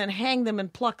them and then hang them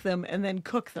and pluck them and then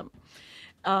cook them?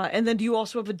 And then do you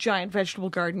also have a giant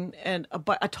vegetable garden and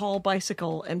a tall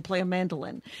bicycle and play a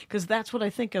mandolin? Because that's what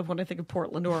I think of when I think of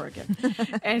Portland, Oregon.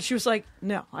 And she was like,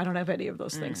 no, I don't have any of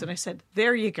those things. And I said,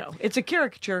 there you go. It's a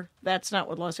caricature. That's not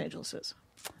what Los Angeles is.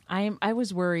 I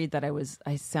was worried that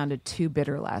I sounded too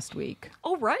bitter last week.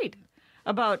 Oh, right.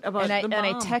 About And the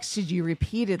I mom. texted you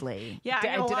repeatedly. Yeah,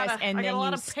 I got a lot of- and I got then a lot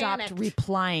you of stopped panicked.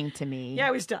 replying to me. Yeah,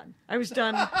 I was done. I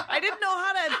didn't know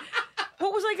how to.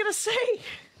 What was I going to say?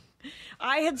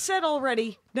 I had said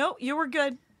already, no, you were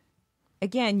good.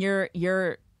 Again, your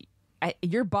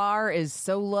bar is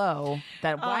so low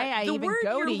that why I the even word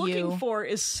go you're to looking you. for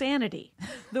is sanity.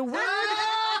 The word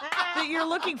that you're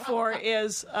looking for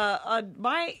is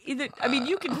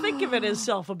you can think of it as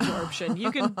self-absorption.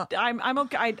 You can. I'm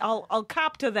okay. I'll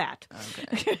cop to that.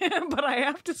 Okay. But I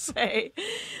have to say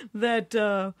that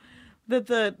I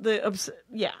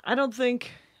don't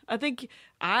think. I think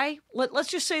let's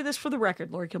just say this for the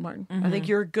record, Laurie Kilmartin. I think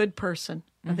you're a good person.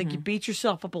 I think you beat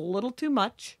yourself up a little too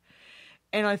much.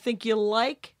 And I think you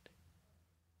like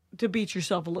to beat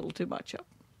yourself a little too much up.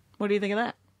 What do you think of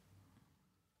that?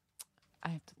 I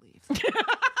have to leave.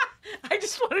 I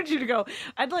just wanted you to go,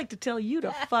 I'd like to tell you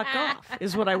to fuck off,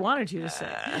 is what I wanted you to say.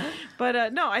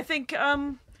 But no, I think,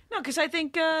 because I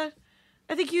think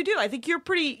you do. I think you're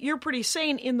pretty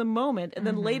sane in the moment, and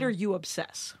then later you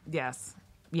obsess. Yes.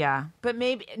 Yeah. But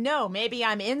maybe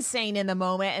I'm insane in the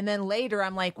moment, and then later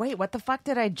I'm like, wait, what the fuck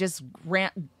did I just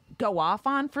go off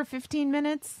on for 15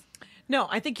 minutes? No,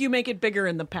 I think you make it bigger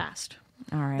in the past.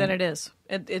 All right. Than it is.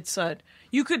 It's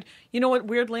you could, you know what,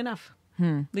 weirdly enough,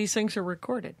 these things are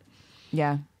recorded.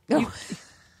 Yeah.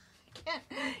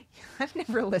 I've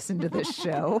never listened to this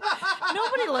show.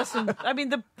 Nobody listens. I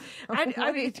mean,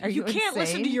 you can't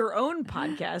listen to your own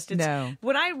podcast. No.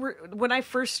 When I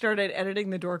first started editing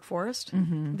The Dork Forest,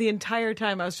 the entire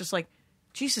time I was just like,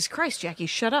 Jesus Christ, Jackie,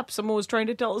 shut up. Someone was trying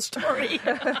to tell a story.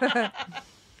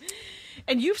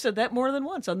 And you've said that more than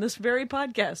once on this very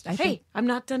podcast. Hey, I'm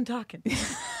not done talking.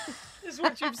 Is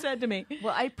what you've said to me.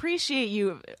 Well, I appreciate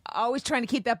you always trying to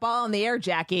keep that ball in the air,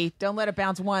 Jackie. Don't let it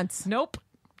bounce once. Nope.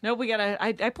 We gotta.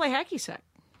 I play hacky sack.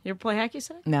 You ever play hacky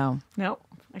sack? No.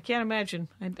 I can't imagine.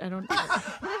 I don't.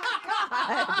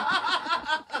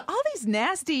 All these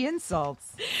nasty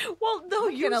insults. Well, no,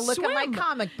 you're gonna look at my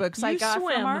comic books I got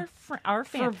from our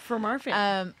family. From our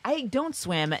family. I don't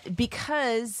swim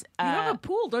because you have a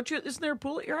pool, don't you? Isn't there a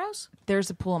pool at your house? There's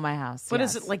a pool in my house. But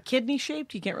yes. is it like kidney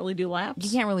shaped? You can't really do laps.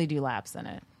 You can't really do laps in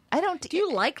it. I don't. Do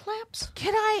you like laps?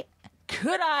 Could I?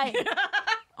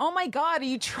 Oh my God!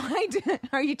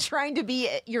 Are you trying to be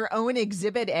your own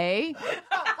Exhibit A?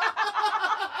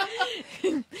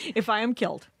 If I am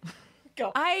killed,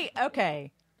 go.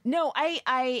 Okay. No,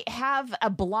 I have a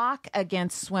block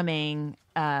against swimming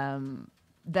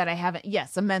that I haven't.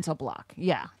 Yes, a mental block.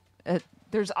 Yeah.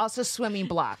 There's also swimming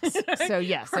blocks. So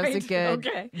yes, right. that's a good.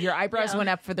 Okay. Your eyebrows went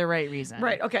up for the right reason.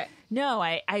 Right. Okay. No,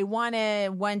 I want to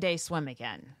one day swim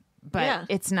again, but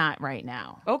it's not right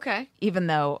now. Okay. Even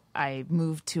though I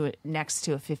moved next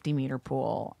to a 50-meter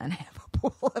pool and I have a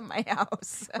pool in my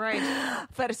house. Right.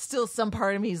 But it's still some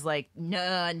part of me is like,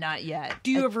 no, not yet. Do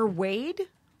you ever wade?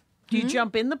 Do you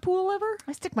jump in the pool ever?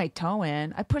 I stick my toe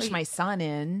in. I push my son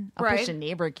in. I'll push a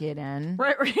neighbor kid in.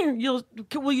 Right.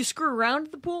 Will you screw around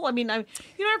the pool? I mean, you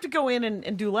don't have to go in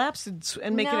and do laps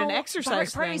and make it an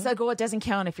exercise thing. Part of it doesn't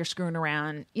count if you're screwing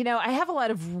around. You know, I have a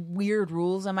lot of weird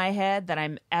rules in my head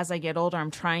that as I get older, I'm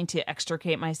trying to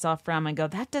extricate myself from and go,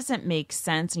 that doesn't make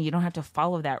sense, and you don't have to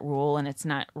follow that rule, and it's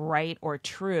not right or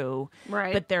true.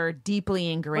 Right. But they're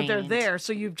deeply ingrained. But they're there,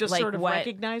 so you've just sort of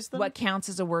recognized them? What counts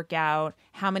as a workout?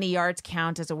 How many yards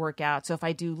count as a workout? So if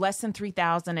I do less than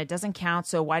 3,000, it doesn't count.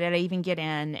 So why did I even get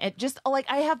in? It just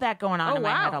I have that going on in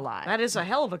my head a lot. That is a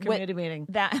hell of a committee meeting.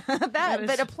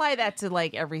 But apply that to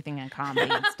like everything in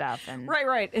comedy and stuff. And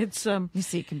right. It's you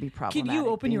see, it can be problematic. Can you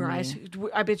open your eyes?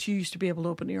 I bet you used to be able to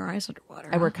open your eyes underwater.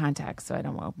 I wear contacts, so I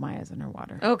don't open my eyes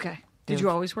underwater. Okay. Did you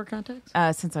always wear contacts?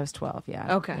 Since I was 12,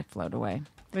 yeah. Okay. They float away.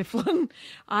 They float.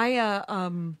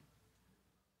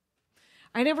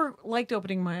 I never liked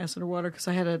opening my eyes underwater because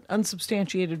I had an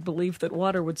unsubstantiated belief that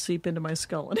water would seep into my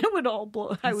skull and it would all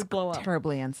blow. I would blow up.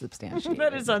 Terribly unsubstantiated.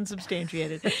 That is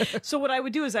unsubstantiated. So what I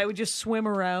would do is I would just swim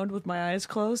around with my eyes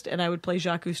closed, and I would play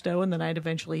Jacques Cousteau, and then I'd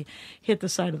eventually hit the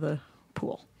side of the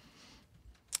pool.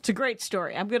 It's a great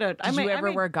story. Did you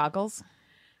ever wear goggles?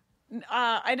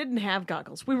 I didn't have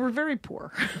goggles. We were very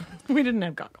poor. We didn't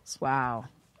have goggles. Wow.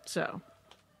 So.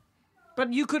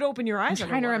 But you could open your eyes. I'm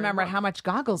trying to remember how much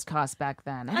goggles cost back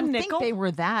then. I don't think they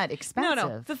were that expensive.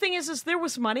 No. The thing is there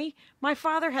was money. My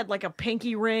father had like a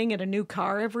pinky ring and a new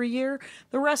car every year.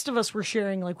 The rest of us were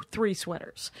sharing like 3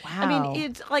 sweaters. Wow. I mean,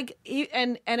 it's like,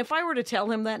 and if I were to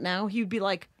tell him that now, he'd be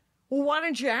like, well, why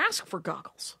didn't you ask for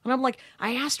goggles? And I'm like,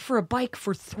 I asked for a bike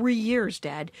for 3 years,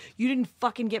 Dad. You didn't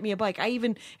fucking get me a bike.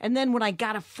 And then when I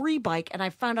got a free bike and I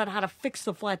found out how to fix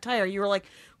the flat tire, you were like,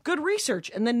 good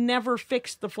research, and then never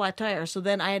fixed the flat tire. So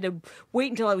then I had to wait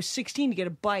until I was 16 to get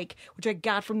a bike, which I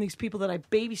got from these people that I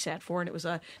babysat for, and it was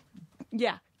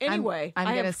Anyway,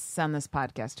 I'm going to send this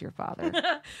podcast to your father.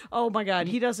 Oh my God,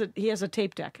 he does it. He has a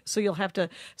tape deck, so you'll have to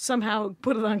somehow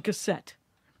put it on cassette.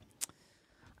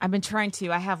 I've been trying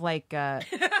to. I have like.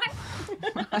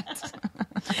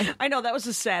 I know that was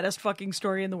the saddest fucking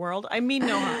story in the world. I mean,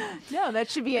 no harm. No, that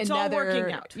should be it's another. All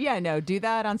working out. Yeah, no, do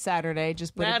that on Saturday.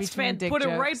 Just put it between dick Put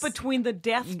jokes. it right between the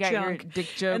death junk, dick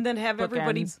joke and then have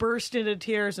everybody bookends. burst into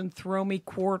tears and throw me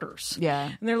quarters. Yeah,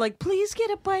 and they're like, "Please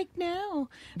get a bike now."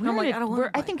 And I'm like, "I don't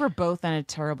want." I think we're both in a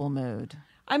terrible mood.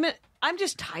 I'm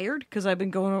just tired because I've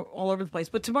been going all over the place.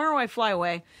 But tomorrow I fly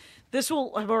away. This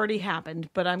will have already happened,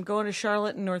 but I'm going to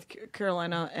Charlotte in North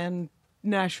Carolina and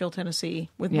Nashville, Tennessee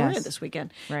with Maria this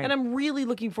weekend. Right. And I'm really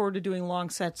looking forward to doing long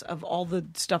sets of all the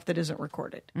stuff that isn't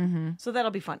recorded. Mm-hmm. So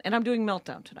that'll be fun. And I'm doing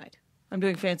Meltdown tonight. I'm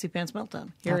doing Fancy Pants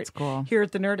Meltdown. That's cool. Here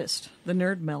at the Nerdist, the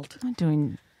Nerd Melt. I'm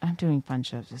doing fun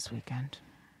shows this weekend.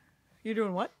 You're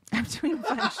doing what? I'm doing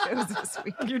fun shows this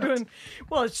weekend. You're doing,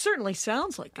 well, it certainly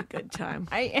sounds like a good time.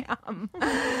 I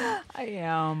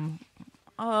am.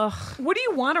 Ugh. What do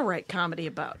you want to write comedy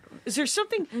about? Is there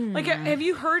something, like, have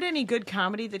you heard any good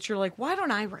comedy that you're like, why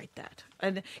don't I write that?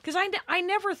 Because I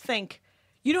never think,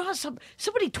 you know how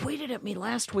somebody tweeted at me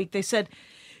last week, they said,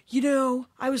 you know,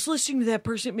 I was listening to that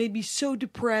person. It made me so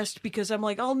depressed because I'm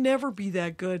like, I'll never be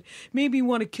that good. Made me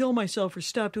want to kill myself or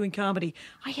stop doing comedy.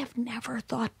 I have never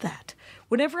thought that.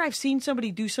 Whenever I've seen somebody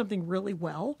do something really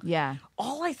well,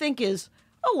 all I think is,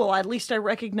 oh, well, at least I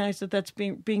recognize that that's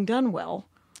being done well.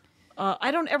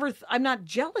 I don't ever. I'm not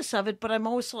jealous of it, but I'm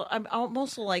also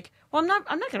like, well, I'm not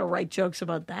going to write jokes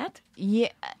about that. Yeah.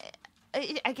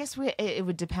 I guess it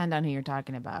would depend on who you're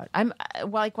talking about.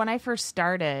 Like when I first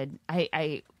started,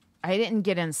 I didn't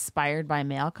get inspired by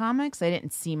male comics. I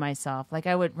didn't see myself. Like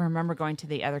I would remember going to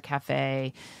the Other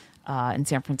Cafe in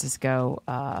San Francisco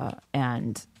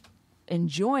and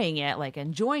enjoying it, like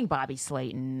enjoying Bobby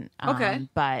Slayton.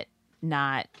 But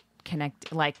not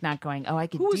not going, oh, I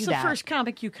could do that. Who was the first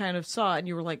comic you kind of saw and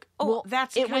you were like, oh, well,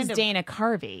 that's it was Dana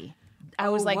Carvey. I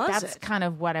was like, that's kind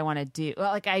of what I want to do.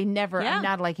 Well, like I'm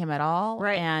not like him at all.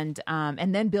 Right.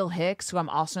 And then Bill Hicks, who I'm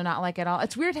also not like at all.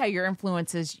 It's weird how your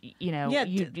influences, you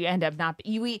end up not,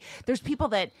 there's people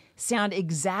that sound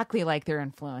exactly like their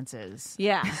influences.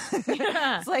 Yeah.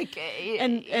 It's like,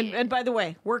 and by the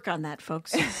way, work on that,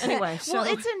 folks. Anyway. So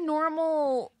well, it's a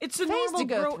normal phase to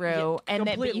go through and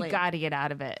then you got to get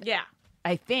out of it. Yeah.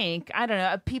 I think. I don't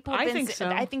know. People. I think so.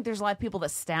 I think there's a lot of people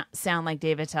that sound like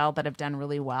Dave Attell that have done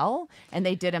really well, and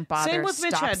they didn't bother. Same with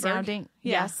Mitch Hedberg. Sounding.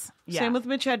 Yeah. Yes. Yeah. Same with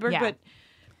Mitch Hedberg. Yeah.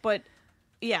 But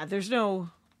yeah, there's no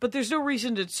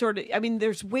reason to sort of. I mean,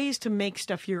 there's ways to make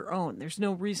stuff your own. There's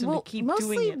no reason to keep doing it.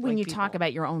 Mostly when you people. talk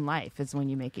about your own life is when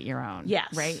you make it your own.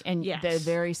 Yes. Right. And the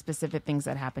very specific things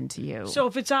that happen to you. So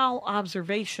if it's all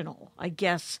observational, I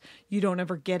guess you don't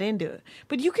ever get into it.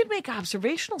 But you could make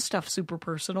observational stuff super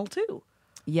personal too.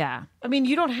 Yeah. I mean,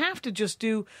 you don't have to just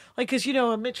do, like, because,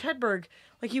 Mitch Hedberg,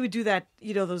 like, he would do that,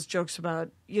 those jokes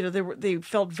about, they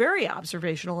felt very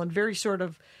observational and very sort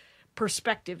of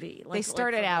perspective-y. They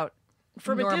started out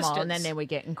from normal, a distance. and then they would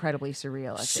get incredibly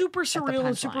surreal. Super surreal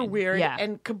and super weird. Yeah.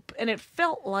 And it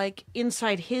felt like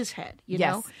inside his head, you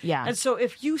know? Yeah. And so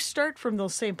if you start from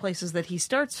those same places that he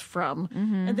starts from,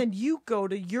 and then you go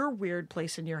to your weird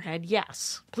place in your head,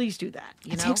 yes, please do that.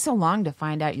 It takes so long to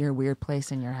find out your weird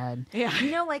place in your head. Yeah.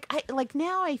 Now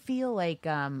I feel like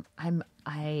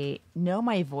I know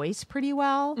my voice pretty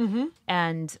well,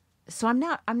 and so I'm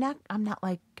not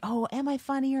like, oh, am I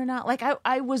funny or not? Like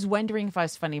I was wondering if I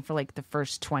was funny for like the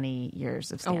first 20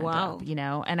 years of stand up,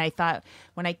 and I thought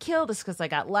when I killed it's because I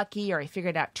got lucky or I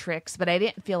figured out tricks, but I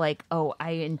didn't feel like, oh,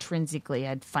 I intrinsically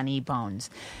had funny bones.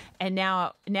 And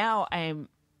now I'm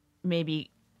maybe,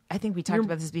 I think we talked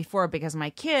about this before because my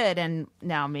kid, and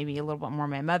now maybe a little bit more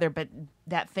my mother, but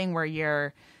that thing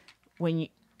where when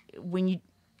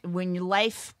your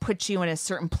life puts you in a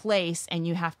certain place and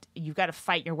you've got to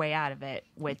fight your way out of it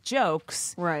with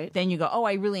jokes, right? Then you go, oh,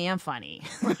 I really am funny.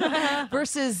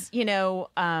 Versus, how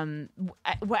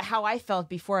I felt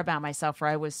before about myself,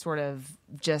 where I was sort of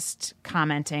just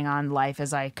commenting on life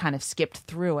as I kind of skipped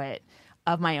through it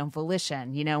of my own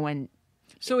volition, when.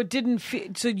 So it didn't feel,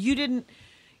 so you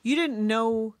didn't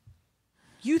know,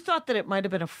 you thought that it might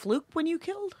have been a fluke when you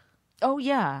killed? Oh,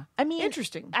 yeah. I mean,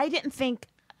 interesting. I didn't think.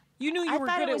 You knew you were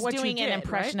good at what you did, doing an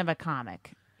impression right? of a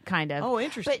comic, kind of. Oh,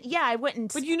 interesting. But yeah, I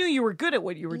wouldn't. But you knew you were good at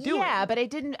what you were doing. Yeah, but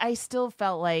I still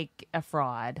felt like a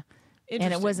fraud.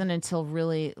 And it wasn't until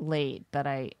really late that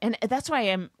and that's why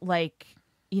I'm like,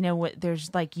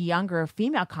 there's like younger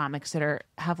female comics that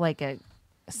have like a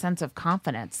sense of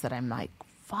confidence that I'm like,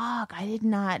 fuck, I did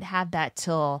not have that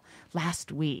till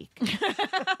last week.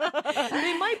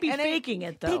 They might be faking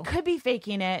it, though. They could be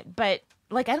faking it, but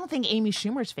like, I don't think Amy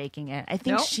Schumer's faking it. I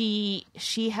think she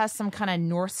has some kind of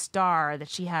North Star that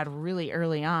she had really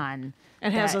early on.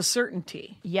 And has a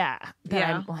certainty. Yeah.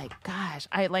 I'm like, gosh,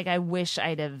 I wish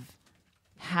I'd have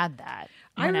had that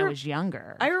when I was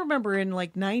younger. I remember in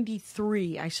like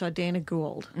 93, I saw Dana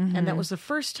Gould. And that was the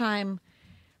first time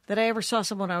that I ever saw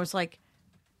someone I was like,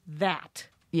 that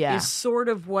is sort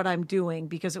of what I'm doing,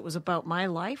 because it was about my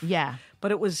life. Yeah.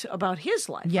 But it was about his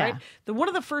life, right? One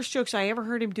of the first jokes I ever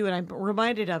heard him do, and I'm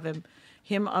reminded of him,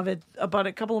 him of it about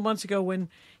a couple of months ago when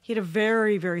he had a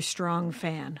very, very strong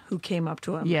fan who came up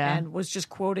to him and was just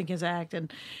quoting his act,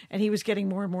 and he was getting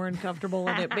more and more uncomfortable,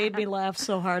 and it made me laugh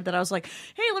so hard that I was like,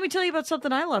 hey, let me tell you about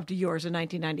something I loved of yours in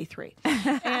 1993.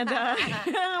 And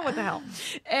what the hell?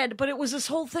 But it was this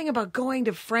whole thing about going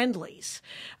to Friendly's,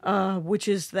 which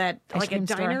is that Ice like a cream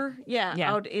store? diner,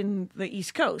 out in the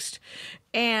East Coast,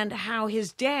 and how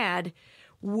his dad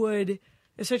would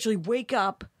essentially wake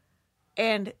up,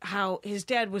 and how his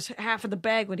dad was half in the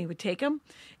bag when he would take him,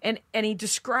 and he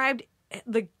described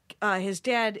his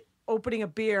dad opening a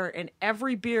beer, and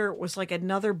every beer was like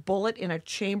another bullet in a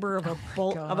chamber of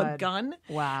a gun.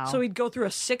 Wow! So he'd go through a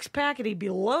 6-pack, and he'd be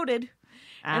loaded.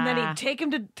 And then he'd take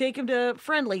him to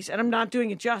Friendly's, and I'm not doing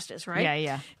it justice, right?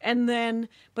 Yeah. And then,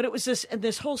 but it was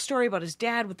this whole story about his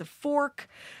dad with the fork.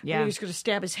 Yeah. He was going to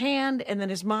stab his hand, and then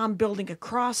his mom building a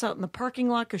cross out in the parking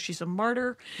lot because she's a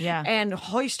martyr. Yeah. And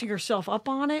hoisting herself up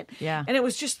on it. Yeah. And it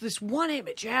was just this one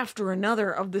image after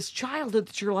another of this childhood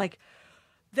that you're like,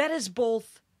 that is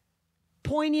both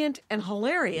poignant and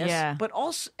hilarious. Yeah. But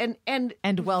also and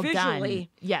well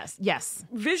visually, done. Yes.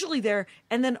 visually there,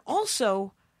 and then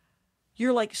also.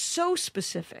 You're like so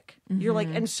specific. You're like,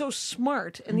 and so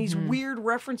smart. And these weird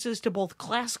references to both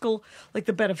classical, like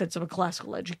the benefits of a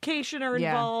classical education are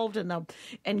involved,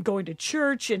 and going to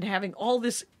church and having all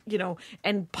this,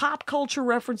 and pop culture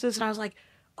references. And I was like,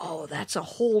 oh, that's a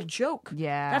whole joke.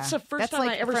 Yeah. That's the first time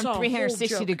like I ever from saw 360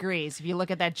 a whole joke. degrees. If you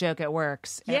look at that joke, it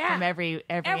works. Yeah. From every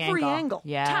angle.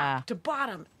 Yeah. Top to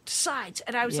bottom, sides.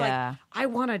 And I was Yeah. like, I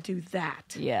want to do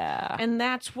that. Yeah. And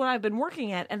that's what I've been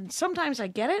working at. And sometimes I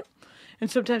get it, and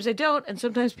sometimes I don't. And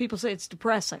sometimes people say it's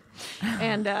depressing.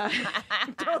 And I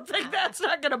don't think that's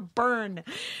not going to burn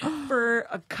for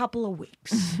a couple of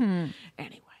weeks. Anyway.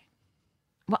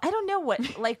 Well, I don't know what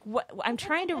I'm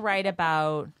trying to write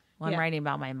about. Well, I'm Yeah. writing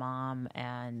about my mom,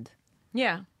 and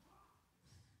Yeah.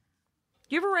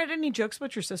 You ever write any jokes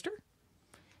about your sister?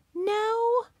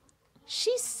 no,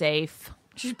 she's safe.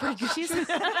 She's pretty good.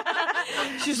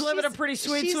 She's living a pretty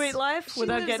sweet life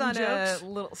without she lives getting on jokes. a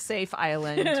little safe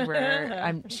island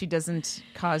where she doesn't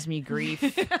cause me grief.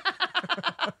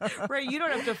 Right, you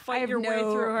don't have to I fight have your no way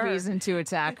through her. reason to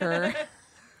attack her.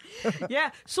 Yeah.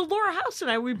 So Laura House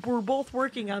and I, we were both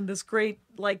working on this great,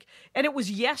 and it was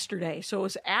yesterday. So it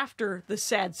was after the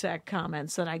sad sack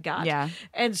comments that I got. Yeah.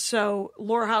 And so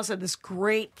Laura House had this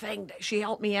great thing that she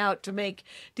helped me out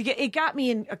it got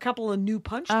me in a couple of new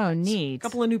punchlines. Oh, neat. A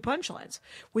couple of new punchlines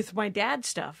with my dad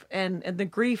stuff and the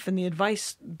grief and the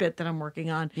advice bit that I'm working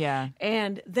on. Yeah.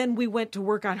 And then we went to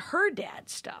work on her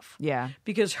dad's stuff. Yeah.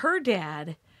 Because her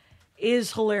dad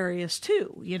is hilarious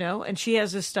too, and she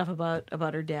has this stuff about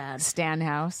her dad. Stan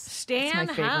House. Stan That's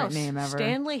my favorite House, name ever.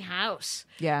 Stanley House,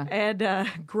 Yeah. and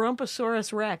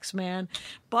Grumposaurus Rex, man,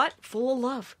 but full of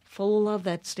love.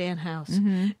 That Stan House,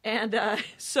 and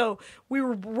so we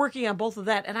were working on both of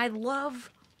that, and I love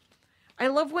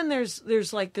when there's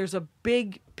a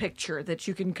big picture that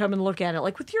you can come and look at it,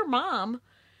 like with your mom,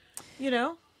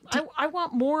 I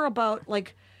want more about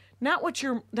not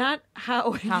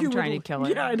how I'm you trying would- to kill her.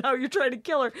 Yeah, and how you're trying to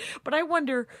kill her. But I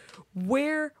wonder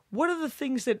what are the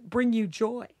things that bring you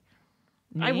joy?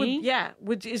 Me?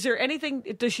 Is there anything?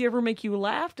 Does she ever make you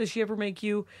laugh? Does she ever make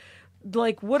you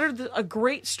what are a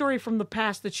great story from the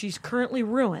past that she's currently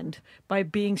ruined by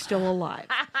being still alive?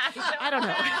 I don't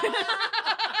know.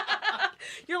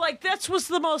 You're like, this was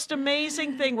the most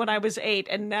amazing thing when I was 8,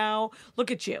 and now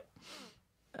look at you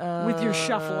with your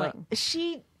shuffling.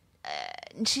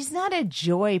 She's not a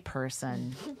joy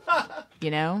person,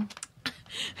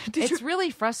 It's really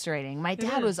frustrating. My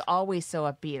dad was always so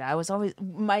upbeat.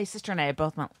 My sister and I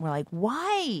both were like,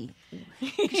 why?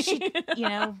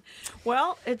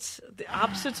 Well, it's the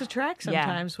opposites attract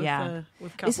sometimes with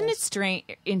couples. Isn't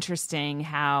it interesting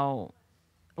how,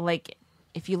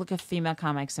 if you look at female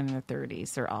comics in their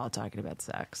 30s, they're all talking about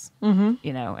sex,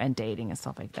 and dating and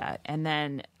stuff like that. And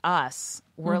then us,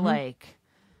 we're like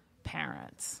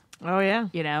parents. Oh yeah,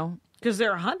 because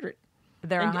they're 100.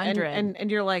 They're 100,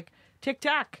 and you're like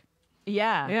TikTok.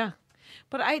 Yeah.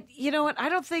 But I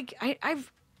don't think I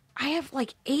have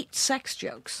 8 sex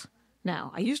jokes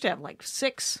now. I used to have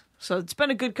 6, so it's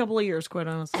been a good couple of years, quite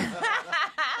honestly.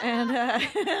 And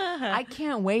I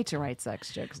can't wait to write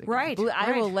sex jokes again. Right,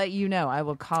 I will right. let you know. I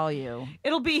will call you.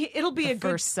 it'll be a good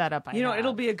First setup.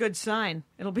 it'll be a good sign.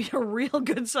 It'll be a real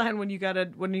good sign when you got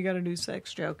a new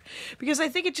sex joke, because I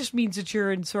think it just means that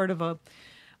you're in sort of a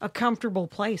comfortable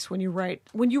place when you write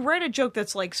a joke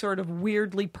that's sort of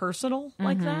weirdly personal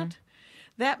like that.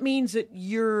 That means that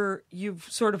you've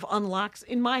sort of unlocked,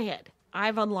 in my head,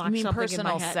 I've unlocked I mean, something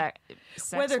personal in my head.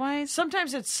 sex wise.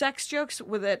 Sometimes it's sex jokes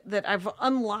with it that I've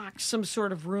unlocked some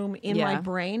sort of room in my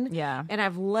brain. Yeah. And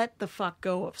I've let the fuck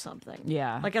go of something.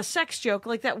 Yeah. Like a sex joke,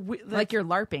 like that. Like your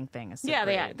LARPing thing. Is so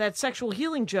great. That sexual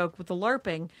healing joke with the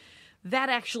LARPing, that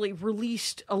actually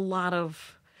released a lot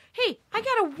of. Hey, I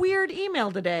got a weird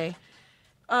email today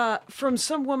from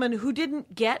some woman who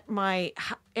didn't get my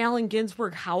Allen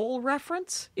Ginsberg Howl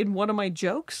reference in one of my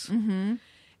jokes. Mm-hmm.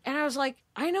 And I was like,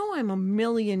 I know I'm a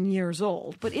million years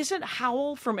old, but isn't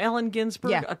Howl from Allen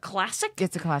Ginsberg a classic?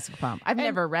 It's a classic poem. I've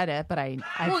never read it, but I've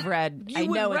read. You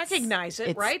would recognize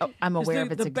it, right? I'm aware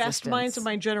of its the best minds of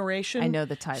my generation. I know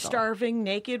the title. Starving,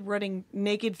 naked, running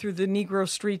naked through the Negro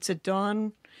streets at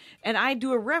dawn. And I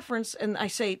do a reference, and I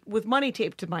say, with money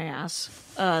taped to my ass,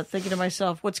 thinking to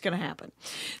myself, what's going to happen?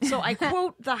 So I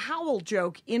quote the Howl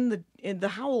joke in the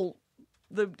Howl,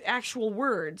 the actual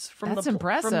words from That's from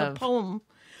impressive. the poem.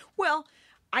 Well,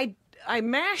 I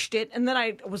mashed it, and then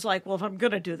I was like, well, if I'm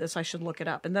going to do this, I should look it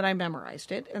up. And then I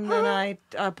memorized it, and then I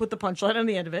put the punchline on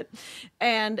the end of it.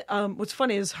 And what's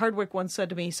funny is Hardwick once said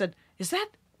to me, he said,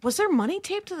 was there money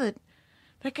taped to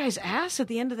that guy's ass at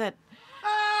the end of that?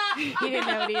 He didn't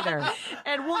know it either.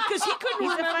 And well, because he couldn't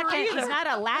remember either. He's not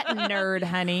a Latin nerd,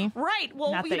 honey. Right.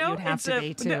 Well, not that you'd have to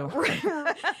be too.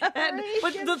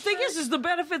 But the thing is the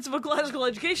benefits of a classical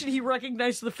education. He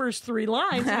recognized the first three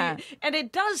lines, and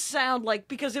it does sound like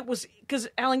because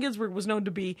Allen Ginsberg was known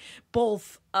to be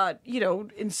both,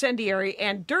 incendiary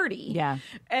and dirty. Yeah.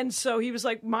 And so he was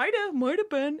like, might have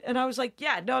been, and I was like,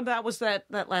 yeah, no, that was that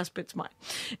last bit's mine.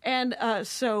 And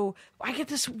so I get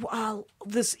this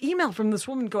email from this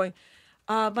woman going,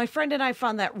 my friend and I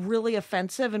found that really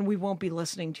offensive, and we won't be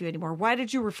listening to you anymore. Why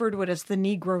did you refer to it as the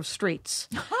Negro Streets?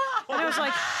 And I was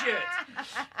like, shit.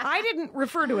 I didn't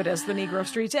refer to it as the Negro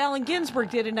Streets. Allen Ginsberg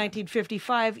did in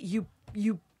 1955. You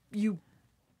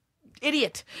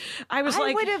idiot. I would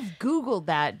have Googled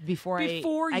that before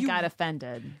I got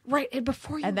offended. Right, and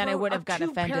before you, and then I would have got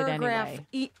offended anyway.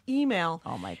 Email.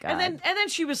 Oh my God. And then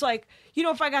she was like,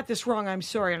 if I got this wrong, I'm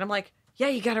sorry. And I'm like, yeah,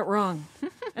 you got it wrong.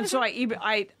 And so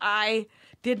I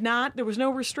did not. There was no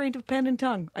restraint of pen and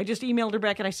tongue. I just emailed her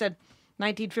back and I said,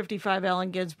 1955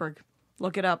 Allen Ginsberg.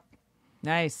 Look it up.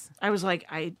 Nice. I was like,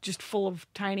 just full of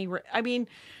tiny.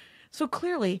 So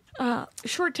clearly,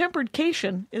 short-tempered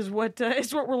cation is what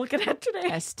we're looking at today.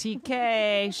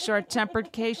 STK,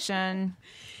 short-tempered cation.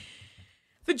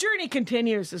 The journey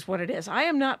continues is what it is. I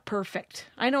am not perfect.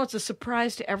 I know it's a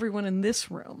surprise to everyone in this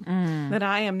room that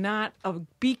I am not a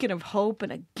beacon of hope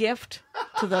and a gift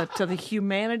to the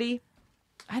humanity.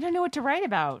 I don't know what to write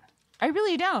about. I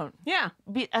really don't. Yeah.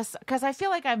 Because I feel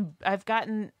like I've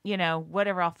gotten,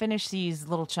 whatever. I'll finish these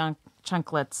little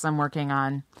chunklets I'm working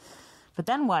on. But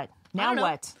then what? Now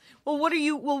what? Well, what are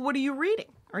you reading?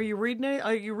 Are you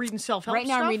reading self-help right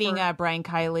now? stuff, I'm reading or? Brian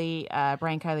Kiley.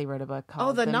 Brian Kiley wrote a book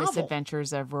called the The novel.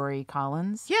 Misadventures of Rory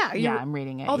Collins. Yeah, I'm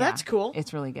reading it. Oh, yeah. that's cool.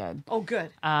 It's really good. Oh, good.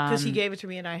 Because he gave it to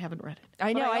me and I haven't read it.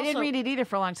 I know. But I didn't read it either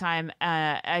for a long time.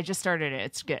 I just started it.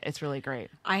 It's good. It's really great.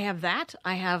 I have that.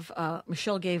 I have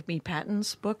Michelle gave me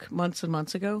Patton's book months and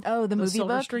months ago. Oh, the movie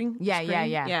Silver book? String.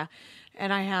 Yeah.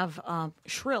 And I have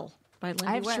Shrill by Lindy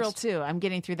I have West. Shrill too. I'm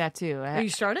getting through that too. Oh, you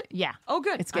started? Yeah. Oh,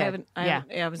 good. It's good. I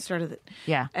haven't started it.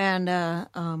 Yeah. And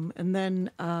then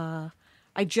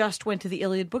I just went to the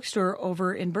Iliad bookstore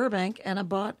over in Burbank and I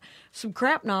bought some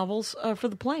crap novels for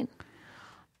the plane.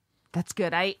 That's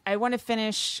good. I want to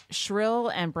finish Shrill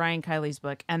and Brian Kiley's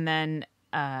book, and then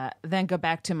go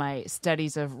back to my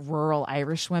studies of rural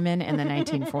Irish women in the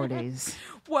 1940s.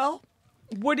 Well,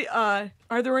 what are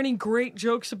there any great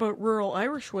jokes about rural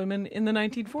Irish women in the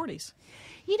 1940s?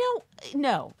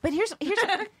 No. But here's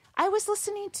I was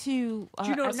listening to. Do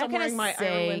you notice I'm not I'm gonna wearing my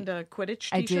say, Ireland Quidditch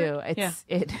I t-shirt? do.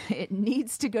 It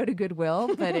needs to go to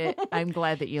Goodwill, but I'm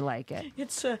glad that you like it.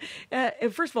 It's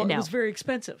first of all, it was very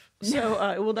expensive,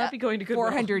 so it will not be going to Goodwill.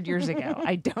 400 years ago.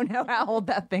 I don't know how old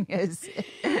that thing is.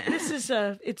 This is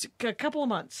it's a couple of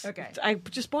months. Okay, I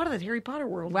just bought it at Harry Potter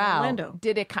World. Wow. In Orlando.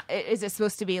 Did it? Is it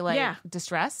supposed to be like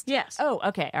distressed? Yes. Oh,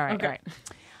 okay. All right. Okay.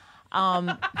 All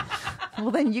right.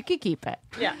 Well, then you could keep it.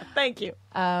 Yeah. Thank you.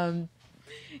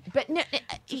 But no,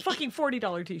 It's a fucking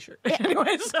 $40 t-shirt.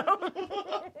 Anyway, so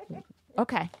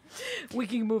okay. We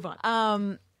can move on.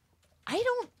 I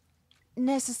don't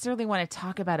necessarily want to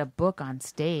talk about a book on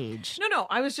stage. No.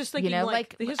 I was just thinking,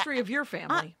 like the history of your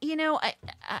family.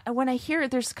 I when I hear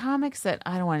there's comics that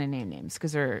I don't want to name names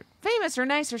because they're famous or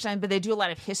nice or something, but they do a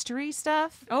lot of history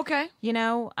stuff. Okay.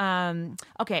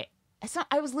 Okay. So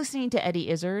I was listening to Eddie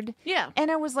Izzard. Yeah.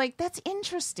 And I was like, that's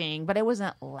interesting, but I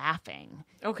wasn't laughing.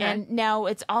 Okay. And now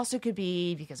it's also could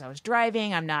be because I was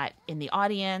driving. I'm not in the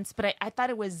audience, but I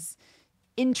thought it was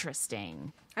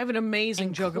interesting. I have an amazing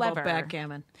and joke clever. about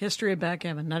backgammon. History of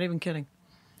backgammon. Not even kidding.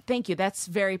 Thank you. That's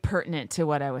very pertinent to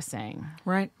what I was saying.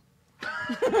 Right?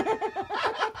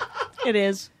 It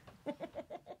is.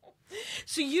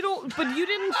 So you didn't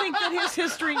think that his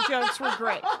history jokes were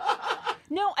great.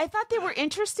 No, I thought they were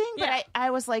interesting, but Yeah.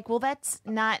 I was like, well, that's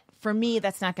not, for me,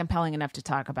 that's not compelling enough to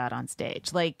talk about on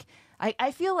stage. Like,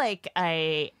 I feel like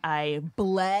I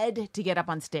bled to get up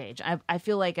on stage. I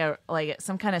feel like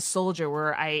some kind of soldier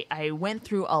where I went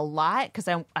through a lot because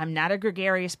I'm not a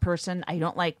gregarious person. I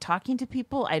don't like talking to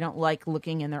people. I don't like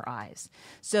looking in their eyes.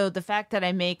 So the fact that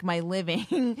I make my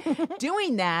living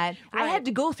doing that, I had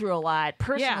to go through a lot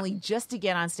personally just to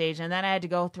get on stage, and then I had to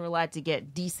go through a lot to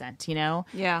get decent.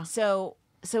 Yeah. So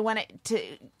when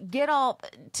to get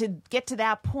to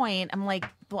that point, I'm like,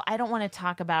 well, I don't want to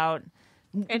talk about.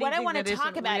 What I want to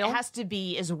talk about, it has to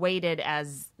be as weighted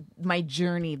as my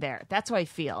journey there. That's how I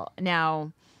feel.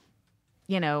 Now,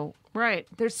 Right.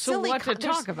 there's So silly what to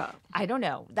talk about? I don't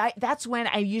know. That's when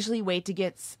I usually wait to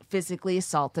get physically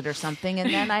assaulted or something,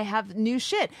 and then I have new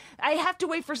shit. I have to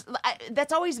wait for.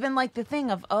 That's always been like the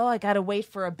thing of, I got to wait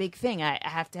for a big thing. I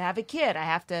have to have a kid. I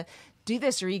have to do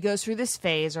this, or he goes through this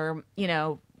phase, or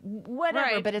whatever.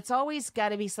 Right. But it's always got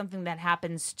to be something that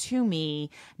happens to me,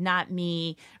 not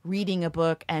me reading a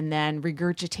book and then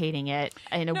regurgitating it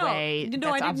in a way I that's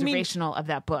didn't observational of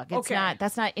that book. It's Okay.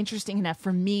 that's not interesting enough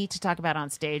for me to talk about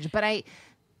on stage. But okay.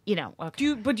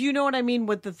 Do you know what I mean?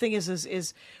 What the thing is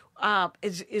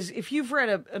if you've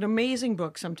read an amazing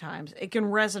book, sometimes it can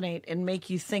resonate and make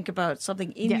you think about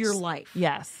something in your life.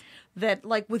 Yes. That,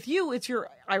 like with you, it's your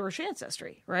Irish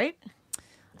ancestry, right?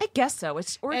 I guess so.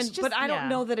 But I don't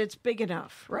know that it's big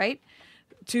enough, right,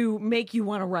 to make you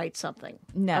want to write something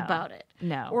about it.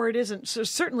 No. Or it isn't. So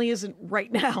certainly isn't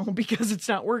right now because it's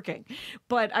not working.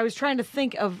 But I was trying to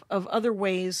think of other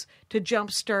ways to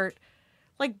jumpstart,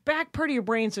 like, back part of your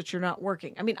brains that you're not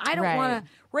working. I mean, I don't want to.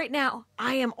 Right now,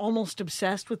 I am almost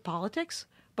obsessed with politics.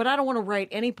 But I don't want to write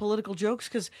any political jokes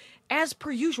because, as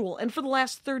per usual, and for the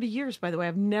last 30 years, by the way,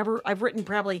 I've written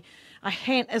probably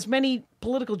as many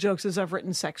political jokes as I've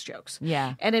written sex jokes.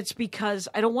 Yeah. And it's because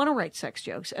I don't want to write sex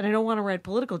jokes and I don't want to write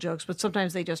political jokes, but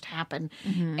sometimes they just happen.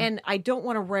 Mm-hmm. And I don't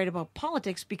want to write about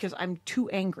politics because I'm too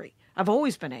angry. I've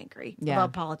always been angry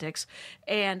about politics,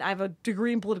 and I have a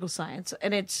degree in political science,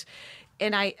 and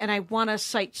I want to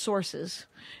cite sources,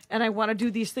 and I want to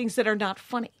do these things that are not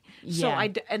funny. So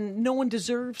and no one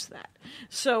deserves that.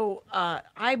 So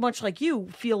I, much like you,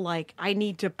 feel like I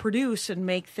need to produce and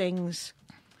make things.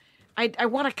 I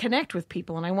want to connect with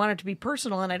people, and I want it to be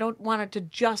personal, and I don't want it to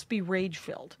just be rage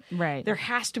filled. Right. There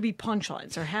has to be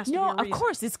punchlines. There has to be a of reason.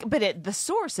 course the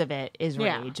source of it is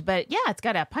rage. But it's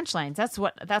got to have punchlines. That's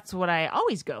what I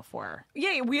always go for.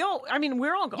 Yeah, we're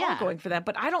all going for that,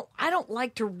 but I don't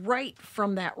like to write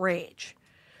from that rage.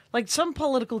 Like, some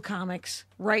political comics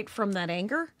write from that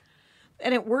anger,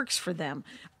 and it works for them.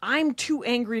 I'm too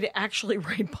angry to actually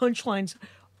write punchlines,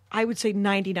 I would say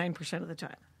 99% of the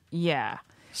time. Yeah.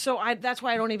 So that's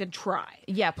why I don't even try.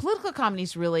 Yeah, political comedy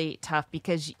is really tough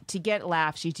because to get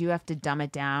laughs, you do have to dumb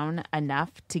it down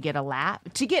enough to get a laugh.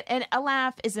 A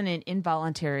laugh isn't an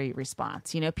involuntary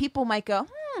response. People might go,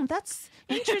 that's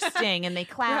interesting, and they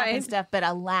clap and stuff, but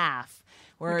a laugh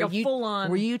where like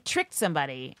where you tricked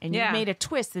somebody and you made a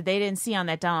twist that they didn't see on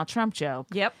that Donald Trump joke.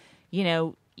 Yep.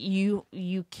 You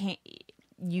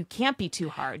can't be too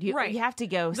hard. You have to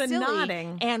go silly.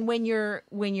 Nodding. And when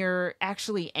you're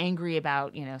actually angry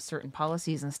about certain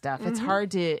policies and stuff, it's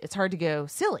hard to go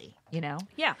silly.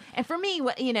 Yeah. And for me,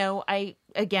 when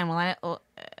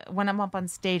I'm up on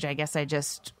stage, I guess I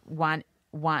just want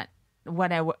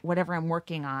whatever I'm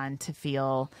working on to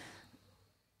feel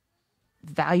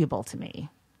valuable to me.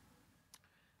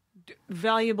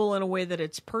 Valuable in a way that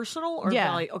it's personal, or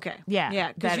okay,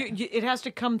 yeah, because it has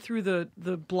to come through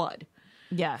the blood.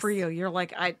 Yes. For you, you're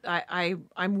like,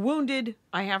 I'm wounded.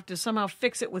 I have to somehow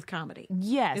fix it with comedy.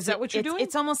 Yes. Is that what you're doing?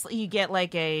 It's almost you get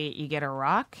a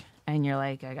rock, and you're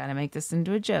like, I got to make this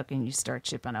into a joke, and you start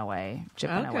chipping away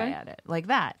at it like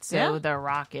that. So the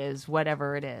rock is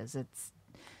whatever it is.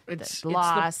 It's the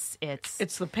loss.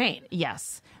 It's the pain.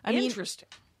 Yes. Interesting.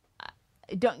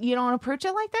 You don't approach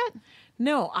it like that?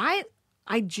 No, I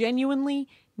genuinely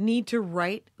need to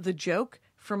write the joke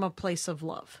from a place of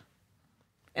love.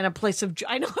 And a place of joy.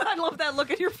 I know, I love that look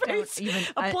at your face.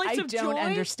 A place of joy. I don't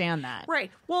understand that.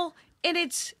 Right. Well, and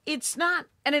it's not,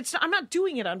 I'm not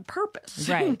doing it on purpose.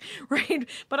 Right. Right.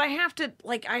 But I have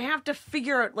to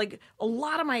figure out, like, a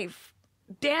lot of my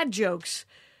dad jokes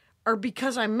are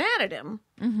because I'm mad at him,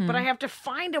 but I have to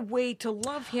find a way to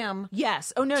love him.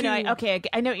 Yes. Oh, no. Okay.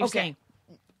 I know what you're saying.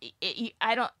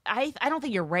 I don't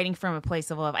think you're writing from a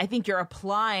place of love. I think you're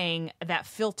applying that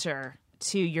filter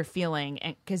to your feeling,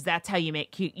 and because that's how you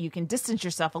can distance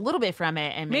yourself a little bit from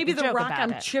it and make maybe a the joke rock about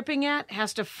I'm it. chipping at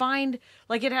has to find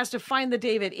the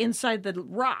David inside the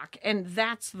rock, and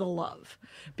that's the love.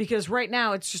 Because right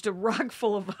now it's just a rock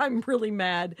full of I'm really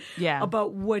mad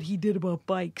about what he did about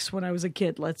bikes when I was a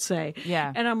kid, let's say.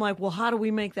 Yeah. And I'm like, well, how do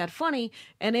we make that funny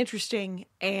and interesting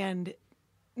and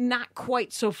not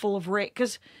quite so full of rage?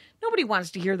 Because nobody wants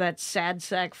to hear that sad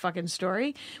sack fucking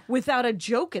story without a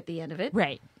joke at the end of it.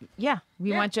 Right. Yeah.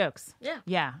 We want jokes. Yeah.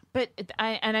 Yeah. But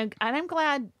I'm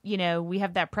glad, we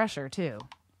have that pressure too.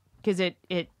 Because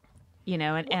and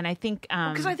I think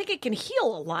Because I think it can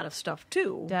heal a lot of stuff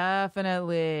too.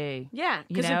 definitely. Yeah,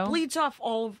 because it bleeds off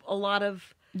a lot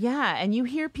of. Yeah, and you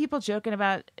hear people joking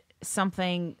about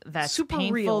something that's Super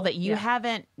painful real. that you Yeah.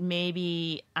 haven't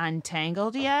maybe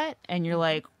untangled yet, and you're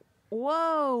like,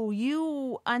 whoa,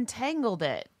 you untangled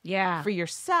it. Yeah. For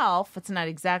yourself, it's not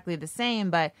exactly the same,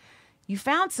 but you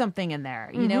found something in there.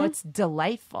 You know, it's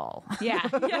delightful. Yeah,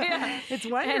 yeah. It's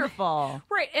wonderful.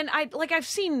 Right, and I've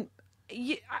seen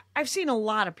a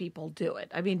lot of people do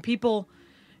it. I mean, people.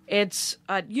 It's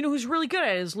who's really good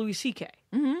at it is Louis C.K.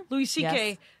 Mm-hmm. Louis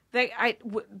C.K. Yes.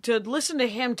 To listen to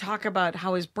him talk about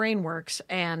how his brain works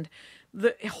and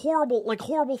the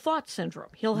horrible thought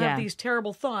syndrome. He'll have these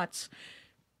terrible thoughts.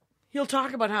 He'll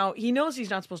talk about how he knows he's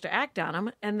not supposed to act on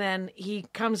them, and then he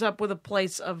comes up with a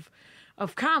place of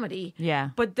comedy. Yeah.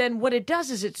 But then what it does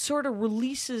is it sort of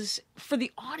releases for the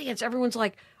audience. Everyone's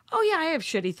like, oh yeah, I have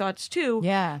shitty thoughts too.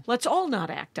 Yeah. Let's all not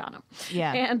act on them.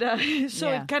 Yeah. And so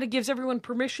Yeah. it kind of gives everyone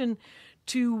permission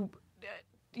to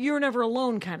you're never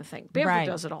alone kind of thing. Bamford Right.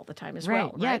 does it all the time as Right.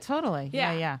 well. Right? Yeah, totally.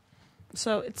 Yeah. Yeah.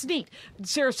 So it's neat.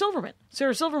 Sarah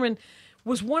Silverman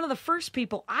was one of the first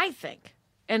people, I think,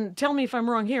 and tell me if I'm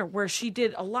wrong here, where she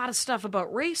did a lot of stuff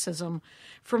about racism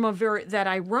from that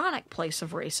ironic place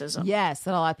of racism. Yes,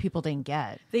 that a lot of people didn't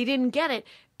get. They didn't get it,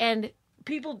 and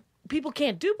people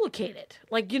can't duplicate it.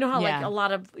 Like, you know how like a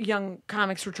lot of young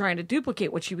comics were trying to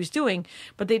duplicate what she was doing,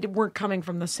 but they weren't coming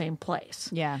from the same place.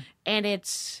 Yeah. And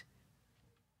it's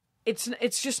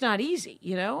just not easy,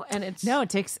 and it's No, it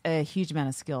takes a huge amount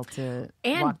of skill to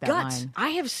and walk that guts. line. I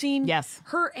have seen Yes.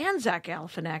 her and Zach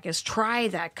Galifianakis try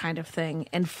that kind of thing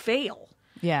and fail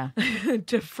Yeah.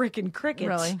 to frickin' crickets.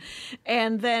 Really?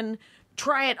 And then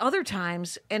try it other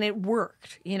times and it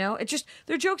worked. It's just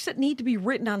they're jokes that need to be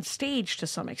written on stage to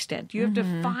some extent. You have to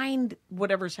find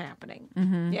whatever's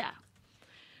happening. Yeah.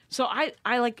 So I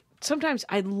like sometimes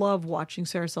I love watching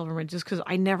Sarah Silverman just because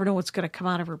I never know what's going to come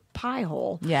out of her pie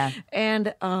hole. Yeah.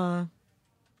 And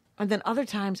then other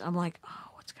times I'm like, oh,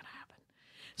 what's going to happen?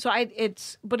 So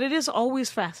but it is always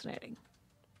fascinating.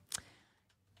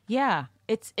 Yeah.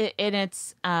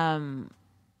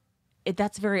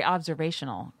 That's very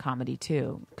observational comedy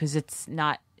too, because it's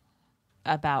not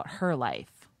about her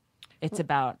life. It's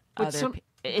about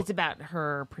it's about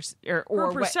her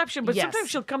Her perception, but yes. sometimes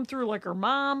she'll come through like her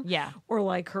mom, Yeah. or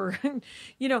like her,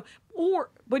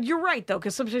 but you're right though,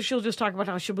 because sometimes she'll just talk about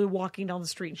how she'll be walking down the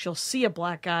street and she'll see a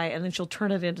black guy and then she'll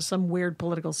turn it into some weird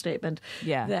political statement,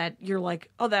 that you're like,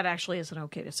 oh, that actually isn't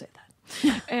okay to say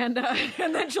that, and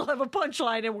then she'll have a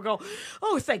punchline and we'll go,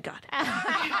 oh, thank God,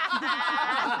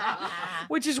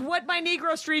 which is what my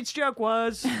Negro Streets joke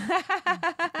was.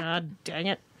 God dang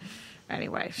it.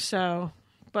 Anyway, so,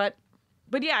 but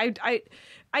yeah,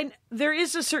 I there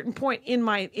is a certain point in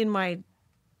my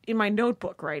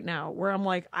notebook right now where I'm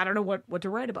like, I don't know what to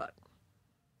write about,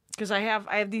 because I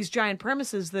have these giant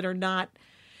premises that are not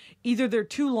either they're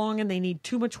too long and they need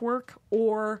too much work,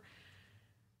 or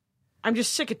I'm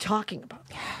just sick of talking about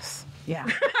them. Yes. Yeah.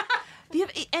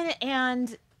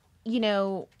 and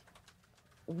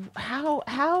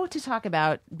how to talk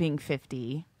about being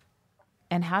 50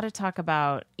 and how to talk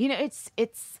about, it's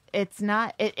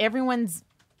not everyone's,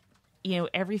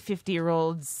 every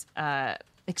 50-year-old's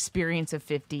experience of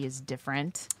 50 is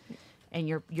different, and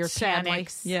your Sadly,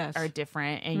 panics yes. are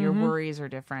different, and your worries are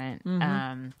different.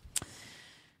 And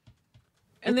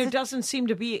there doesn't seem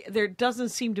to be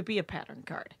a pattern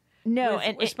card. No,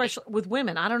 especially with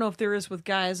women. I don't know if there is with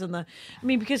guys.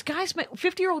 Because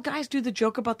 50-year-old guys do the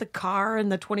joke about the car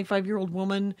and the 25-year-old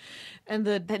woman, and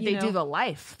they do the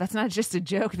life. That's not just a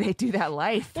joke. They do that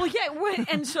life. Well, yeah,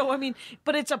 and so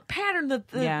but it's a pattern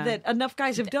that enough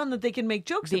guys have done that they can make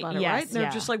jokes about it, right? And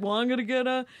they're just like, well, I'm going to get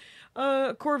a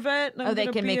Corvette. And they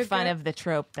can make fun of the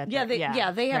trope that. Yeah, they have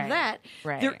right, that.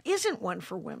 Right. There isn't one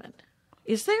for women,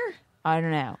 is there? I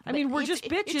don't know. I mean, we're just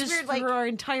bitches weird, for our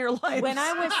entire lives. When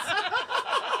I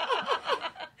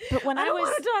But when I I don't was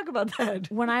want to talk about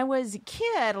that. when I was a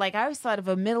kid, like I always thought of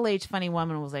a middle-aged funny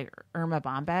woman was like Irma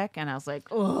Bombeck, and I was like,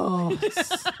 oh,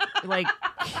 like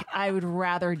I would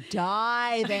rather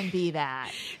die than be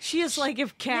that. She is like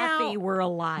if Kathy were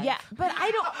alive. Yeah, but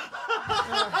I don't.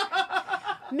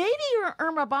 Maybe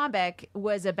Irma Bombeck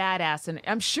was a badass, and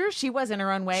I'm sure she was in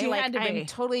her own way. She like had to be. I'm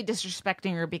totally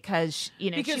disrespecting her because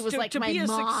she was like my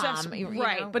mom,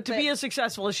 right? But to be as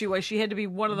successful as she was, she had to be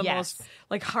one of the most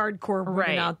like hardcore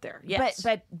women out there. Yes,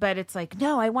 but it's like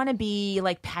no, I want to be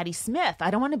like Patti Smith.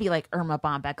 I don't want to be like Irma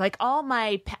Bombeck. Like all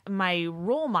my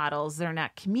role models, they're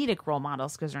not comedic role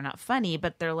models because they're not funny,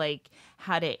 but they're like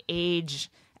how to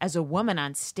age as a woman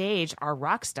on stage are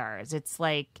rock stars. It's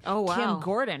like Kim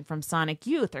Gordon from Sonic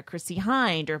Youth or Chrissy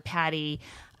Hind or Patti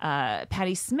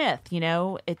Smith. You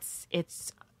know, it's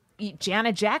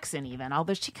Janet Jackson even,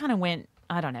 although she kind of went.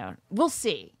 I don't know. We'll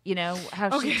see. You know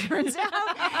how she turns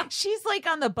out. She's like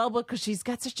on the bubble because she's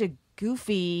got such a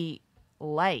goofy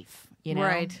life. You know,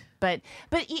 right? But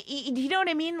you know what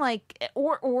I mean? Like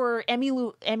or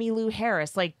Emmylou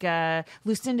Harris, like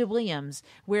Lucinda Williams,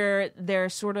 where they're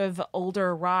sort of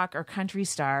older rock or country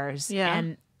stars,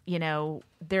 and you know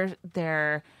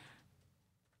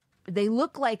they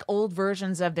look like old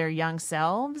versions of their young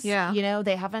selves. Yeah, you know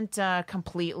they haven't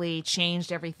completely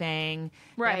changed everything.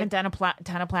 Right, they haven't done a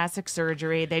ton of plastic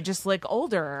surgery. They just look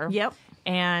older. Yep,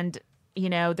 and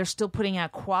you know they're still putting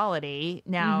out quality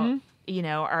now. Mm-hmm. You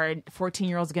know, our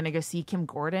 14-year-old's going to go see Kim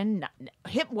Gordon.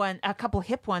 A couple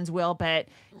hip ones will, but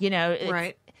you know,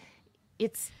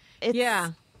 it's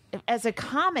as a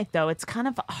comic though, it's kind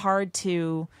of hard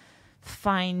to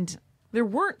find. There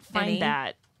weren't any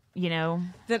that, you know,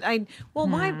 that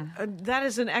that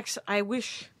is an I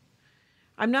wish.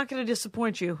 I'm not going to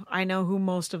disappoint you. I know who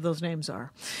most of those names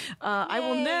are. I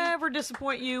will never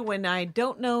disappoint you when I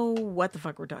don't know what the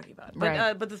fuck we're talking about.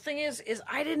 But but the thing is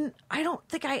I don't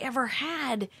think I ever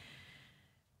had.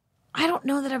 I don't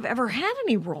know that I've ever had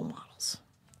any role models.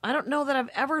 I don't know that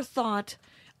I've ever thought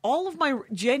all of my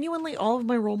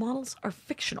role models are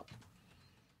fictional.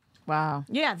 Wow.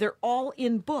 Yeah, they're all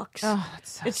in books. Oh,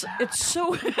 that's so sad. It's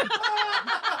so.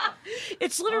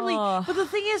 It's literally. But the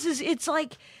thing is it's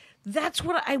like. That's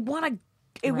what I want to.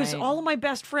 It was all of my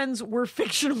best friends were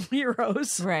fictional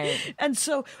heroes, right? And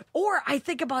so, or I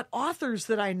think about authors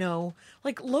that I know,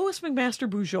 like Lois McMaster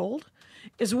Bujold,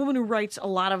 is a woman who writes a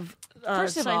lot of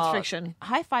science fiction.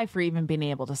 High five for even being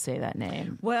able to say that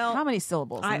name. Well, how many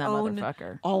syllables in that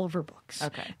motherfucker? All of her books.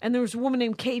 Okay, and there was a woman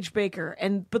named Cage Baker,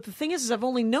 but the thing is I've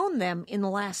only known them in the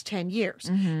last 10 years,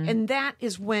 and that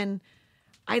is when.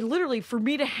 I literally, for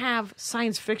me to have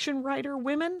science fiction writer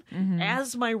women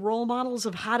as my role models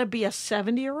of how to be a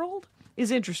 70-year-old is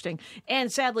interesting.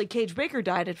 And sadly, Cage Baker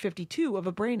died at 52 of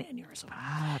a brain aneurysm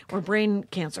or brain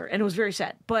cancer, and it was very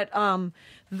sad. But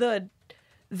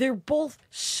they're both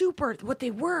super what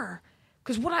they were,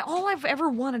 because all I've ever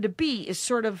wanted to be is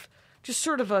sort of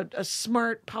a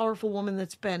smart, powerful woman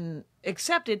that's been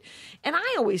accepted. And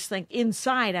I always think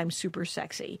inside I'm super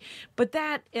sexy, but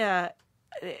that.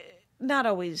 Not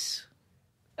always.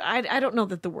 I don't know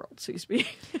that the world sees me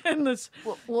in this.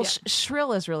 Well,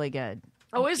 Shrill is really good.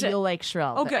 Oh, is it? You'll like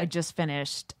Shrill. Okay. I just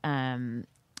finished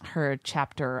her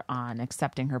chapter on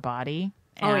accepting her body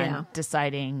and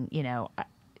deciding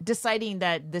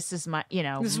that this is my,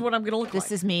 this is what I'm going to look like.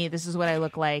 This is me. This is what I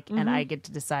look like, and I get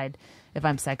to decide if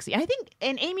I'm sexy. I think,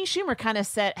 and Amy Schumer kind of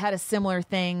had a similar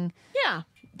thing. Yeah.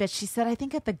 That she said, I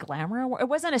think at the Glamour Award. It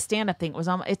wasn't a stand-up thing. It was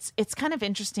it's kind of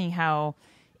interesting how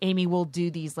Amy will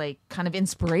do these like kind of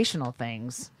inspirational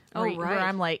things. Where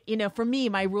I'm like, for me,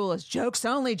 my rule is jokes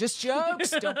only, just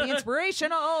jokes. Don't be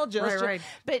inspirational. Just right.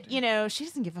 But she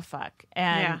doesn't give a fuck.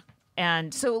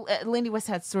 And so Lindy West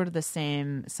had sort of the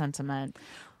same sentiment.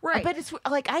 Right. But it's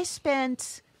like I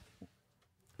spent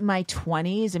my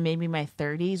 20s and maybe my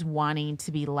 30s wanting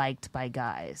to be liked by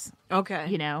guys.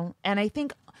 Okay. And I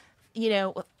think,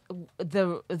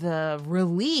 the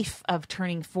relief of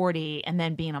turning 40 and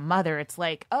then being a mother, it's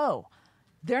like, oh,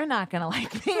 they're not gonna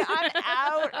like me. I'm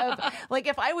out of like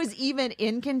if I was even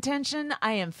in contention,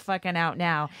 I am fucking out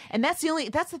now. And that's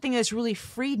the thing that's really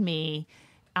freed me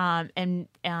and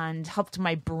helped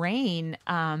my brain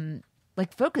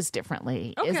like focus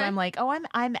differently. Okay. Is I'm like, oh,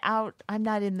 I'm out. I'm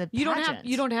not in the pageant.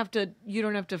 You don't have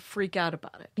to freak out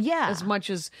about it. Yeah. As much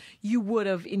as you would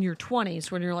have in your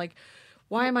 20s when you're like,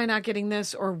 why am I not getting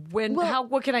this? Or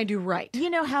what can I do right? You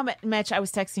know how much I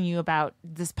was texting you about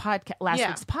this podcast, last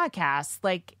week's podcast.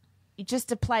 Like, you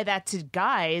just apply that to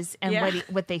guys and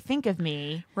what they think of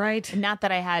me. Right. And not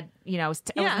that I had, I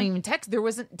wasn't even there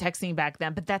wasn't texting back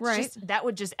then, but that's that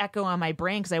would just echo on my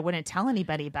brain because I wouldn't tell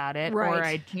anybody about it. Right. Or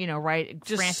I'd, write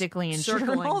just frantically in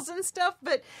circling. journals and stuff.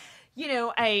 But,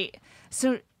 I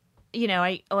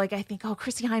think,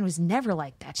 Chrissy Hine was never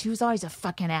like that. She was always a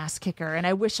fucking ass kicker. And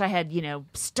I wish I had,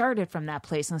 started from that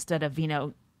place instead of,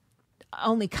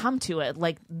 only come to it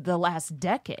like the last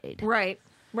decade. Right.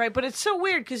 But it's so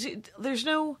weird because there's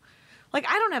no, like,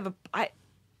 I don't have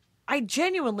I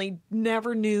genuinely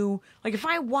never knew, like, if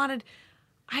I wanted,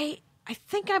 I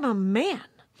think I'm a man.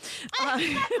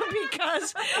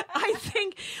 Because I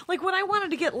think, like, when I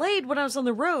wanted to get laid when I was on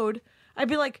the road, I'd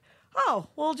be like, oh,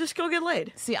 well, just go get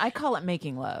laid. See, I call it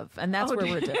making love, and that's where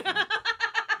we're different.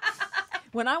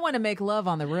 When I want to make love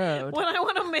on the road. When I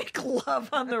want to make love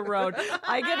on the road,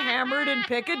 I get hammered and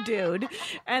pick a dude.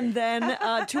 And then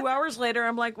 2 hours later,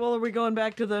 I'm like, well, are we going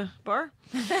back to the bar?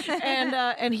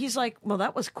 And he's like, well,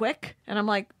 that was quick. And I'm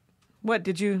like, what,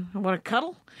 did you want to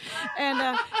cuddle?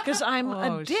 And because I'm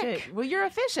a dick. Shit. Well, you're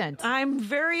efficient. I'm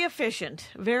very efficient.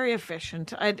 Very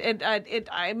efficient.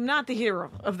 I'm not the hero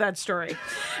of that story.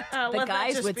 The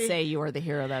guys would say you are the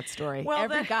hero of that story. Well,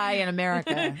 every guy in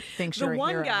America thinks you're a hero.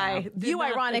 The one guy. You,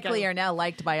 ironically, are now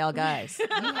liked by all guys.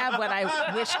 You have what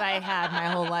I wished I had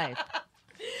my whole life.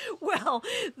 Well,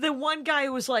 the one guy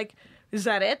who was like, is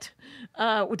that it?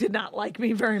 Did not like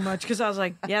me very much because I was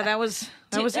like, yeah, that was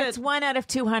it. That's 1 out of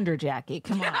 200, Jackie.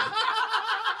 Come on.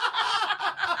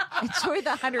 Enjoy the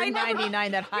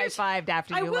 199 that high-fived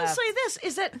after you left. I will say this,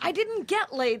 is that I didn't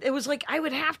get laid. It was like I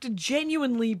would have to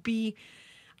genuinely be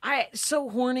so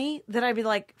horny that I'd be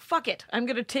like, fuck it. I'm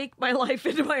going to take my life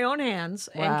into my own hands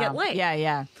and get laid.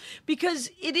 Yeah. Because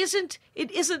it isn't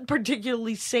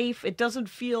particularly safe. It doesn't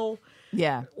feel...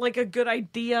 like a good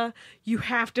idea. You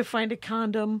have to find a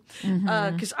condom.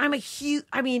 Because I'm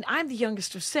I'm the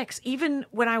youngest of 6. Even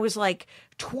when I was like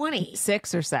 20.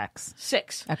 6 or sex?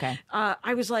 6. Okay.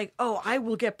 I was like, I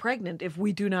will get pregnant if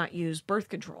we do not use birth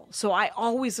control. So I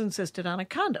always insisted on a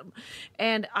condom.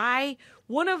 And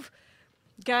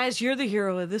guys, you're the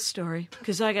hero of this story.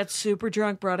 Because I got super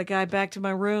drunk, brought a guy back to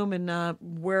my room, and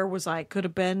where was I? Could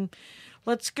have been,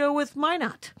 let's go with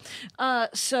Minot.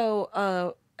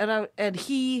 And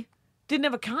he didn't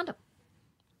have a condom.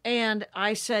 And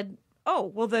I said,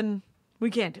 oh, well, then we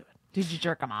can't do it. Did you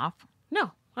jerk him off? No,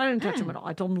 I didn't touch him at all.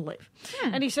 I told him to leave.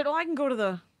 And he said, I can go to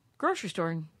the grocery store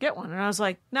and get one. And I was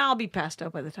like, I'll be passed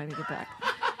out by the time you get back.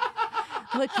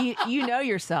 Look, you know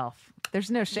yourself. There's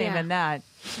no shame in that.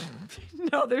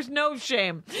 No, there's no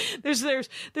shame. There's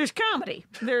comedy.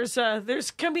 There's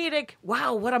comedic.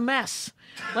 Wow, what a mess.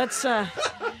 Let's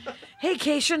hey,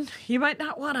 Cation, you might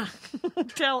not want to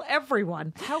tell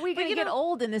everyone. How are we going to get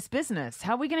old in this business?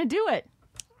 How are we going to do it?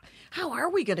 How are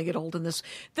we going to get old in this?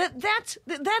 That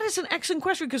is an excellent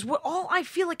question because all I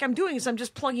feel like I'm doing is I'm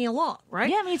just plugging along, right?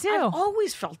 Yeah, me too. I've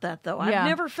always felt that though. I've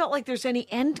never felt like there's any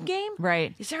end game.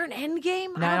 Right? Is there an end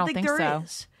game? No, I don't think there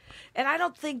is. And I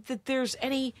don't think that there's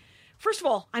any. First of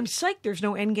all, I'm psyched there's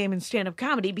no end game in stand-up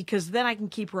comedy because then I can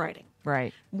keep writing.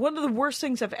 Right. One of the worst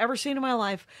things I've ever seen in my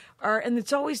life and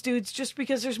it's always dudes just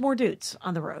because there's more dudes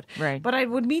on the road. Right. But I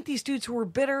would meet these dudes who were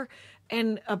bitter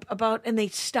and they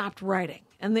stopped writing.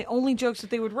 And the only jokes that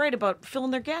they would write about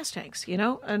filling their gas tanks,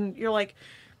 And you're like,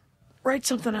 write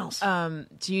something else.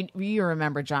 Do you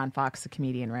remember John Fox, the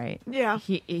comedian, right? Yeah.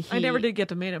 I never did get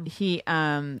to meet him. He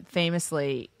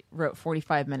famously wrote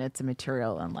 45 minutes of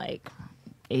material in like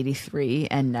 83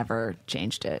 and never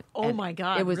changed it. Oh and my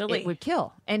God, really? It would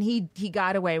kill. And he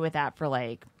got away with that for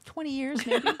like 20 years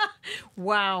maybe.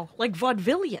 Wow. Like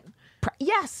vaudevillian.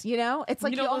 Yes, it's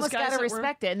like you almost got to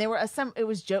respect it. And there were it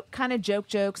was joke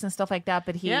jokes and stuff like that.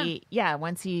 But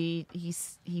once he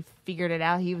figured it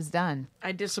out, he was done.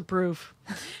 I disapprove.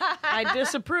 I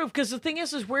disapprove because the thing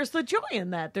is where's the joy in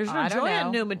that? There's no joy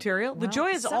in new material. The joy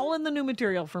is all in the new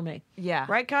material for me. Yeah,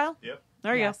 right, Kyle? Yep.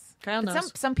 There you go. Kyle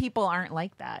knows. Some people aren't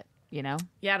like that. Yeah,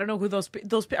 I don't know who those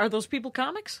are. Those people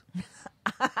comics?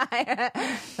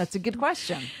 That's a good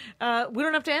question. We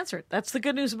don't have to answer it. That's the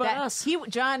good news about us.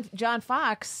 John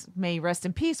Fox, may he rest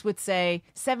in peace, would say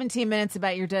 17 minutes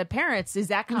about your dead parents. Is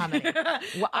that comedy?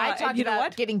 Well, I talked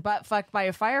about getting butt fucked by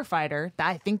a firefighter.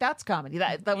 I think that's comedy.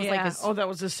 That was like his that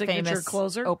was his signature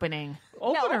closer opening.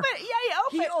 Opener.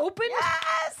 He opened.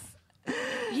 Yes.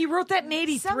 He wrote that in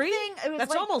 83?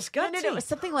 That's almost gutsy. No,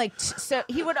 something like, so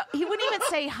he wouldn't even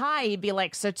say hi. He'd be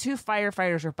like, so 2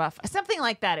 firefighters are buff. Something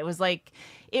like that. It was like,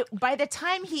 by the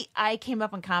time I came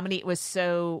up in comedy, it was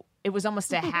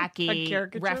almost a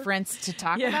hacky reference to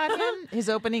talk about him. His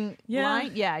opening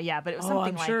line. Yeah, but it was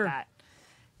something like that.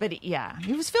 But yeah,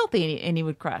 he was filthy and he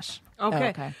would crush.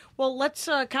 Okay. Well, let's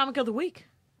comic of the week.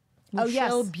 Oh,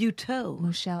 yes. Michelle Buteau.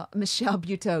 Michelle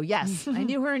Buteau. Yes, I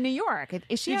knew her in New York.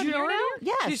 Is she out Did you here know now? her?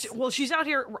 Yes. She's out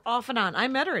here off and on. I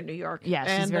met her in New York. Yeah,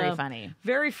 she's and, very funny.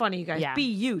 Very funny, you guys. Yeah.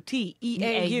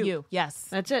 Buteau. Yes.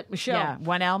 That's it, Michelle. Yeah.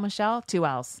 1 L, Michelle. 2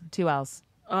 L's. 2 L's.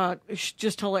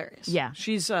 Just hilarious. Yeah.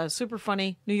 She's super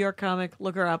funny. New York comic.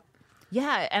 Look her up.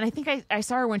 Yeah, and I think I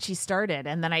saw her when she started,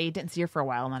 and then I didn't see her for a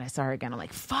while, and then I saw her again. I'm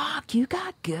like, fuck, you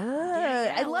got good.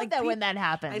 I love that when that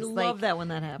happens. I love that when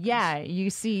that happens. Yeah, you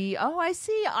see, I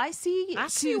see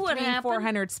what 300,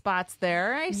 400 spots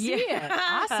there. I see it.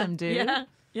 Awesome, dude.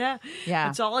 Yeah.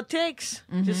 That's all it takes.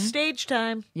 Just stage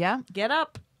time. Yeah. Get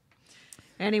up.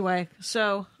 Anyway,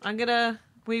 so I'm gonna.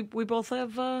 We both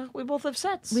have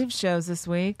sets. We have shows this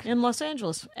week in Los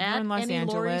Angeles We're at in Los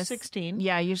Angeles. Laurie 16.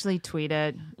 Yeah, I usually tweet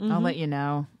it. I'll let you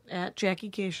know at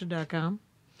JackieKation.com.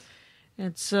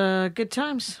 It's good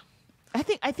times. I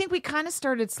think we kind of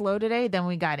started slow today, then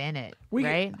we got in it,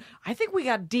 right? I think we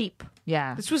got deep.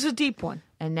 Yeah. This was a deep one.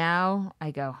 And now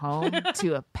I go home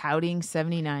to a pouting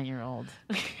 79-year-old.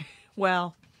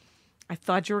 Well, I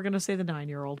thought you were going to say the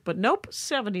 9-year-old, but nope,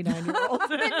 79-year-old.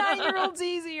 The 9-year-old's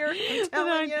easier, I'm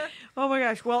telling you. Oh my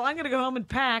gosh. Well, I'm going to go home and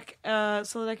pack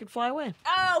so that I can fly away.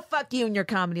 Oh, fuck you and your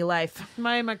comedy life.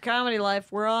 My comedy life,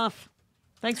 we're off.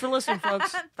 Thanks for listening,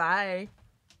 folks. Bye.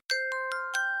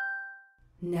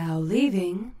 Now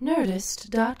leaving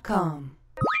Nerdist.com.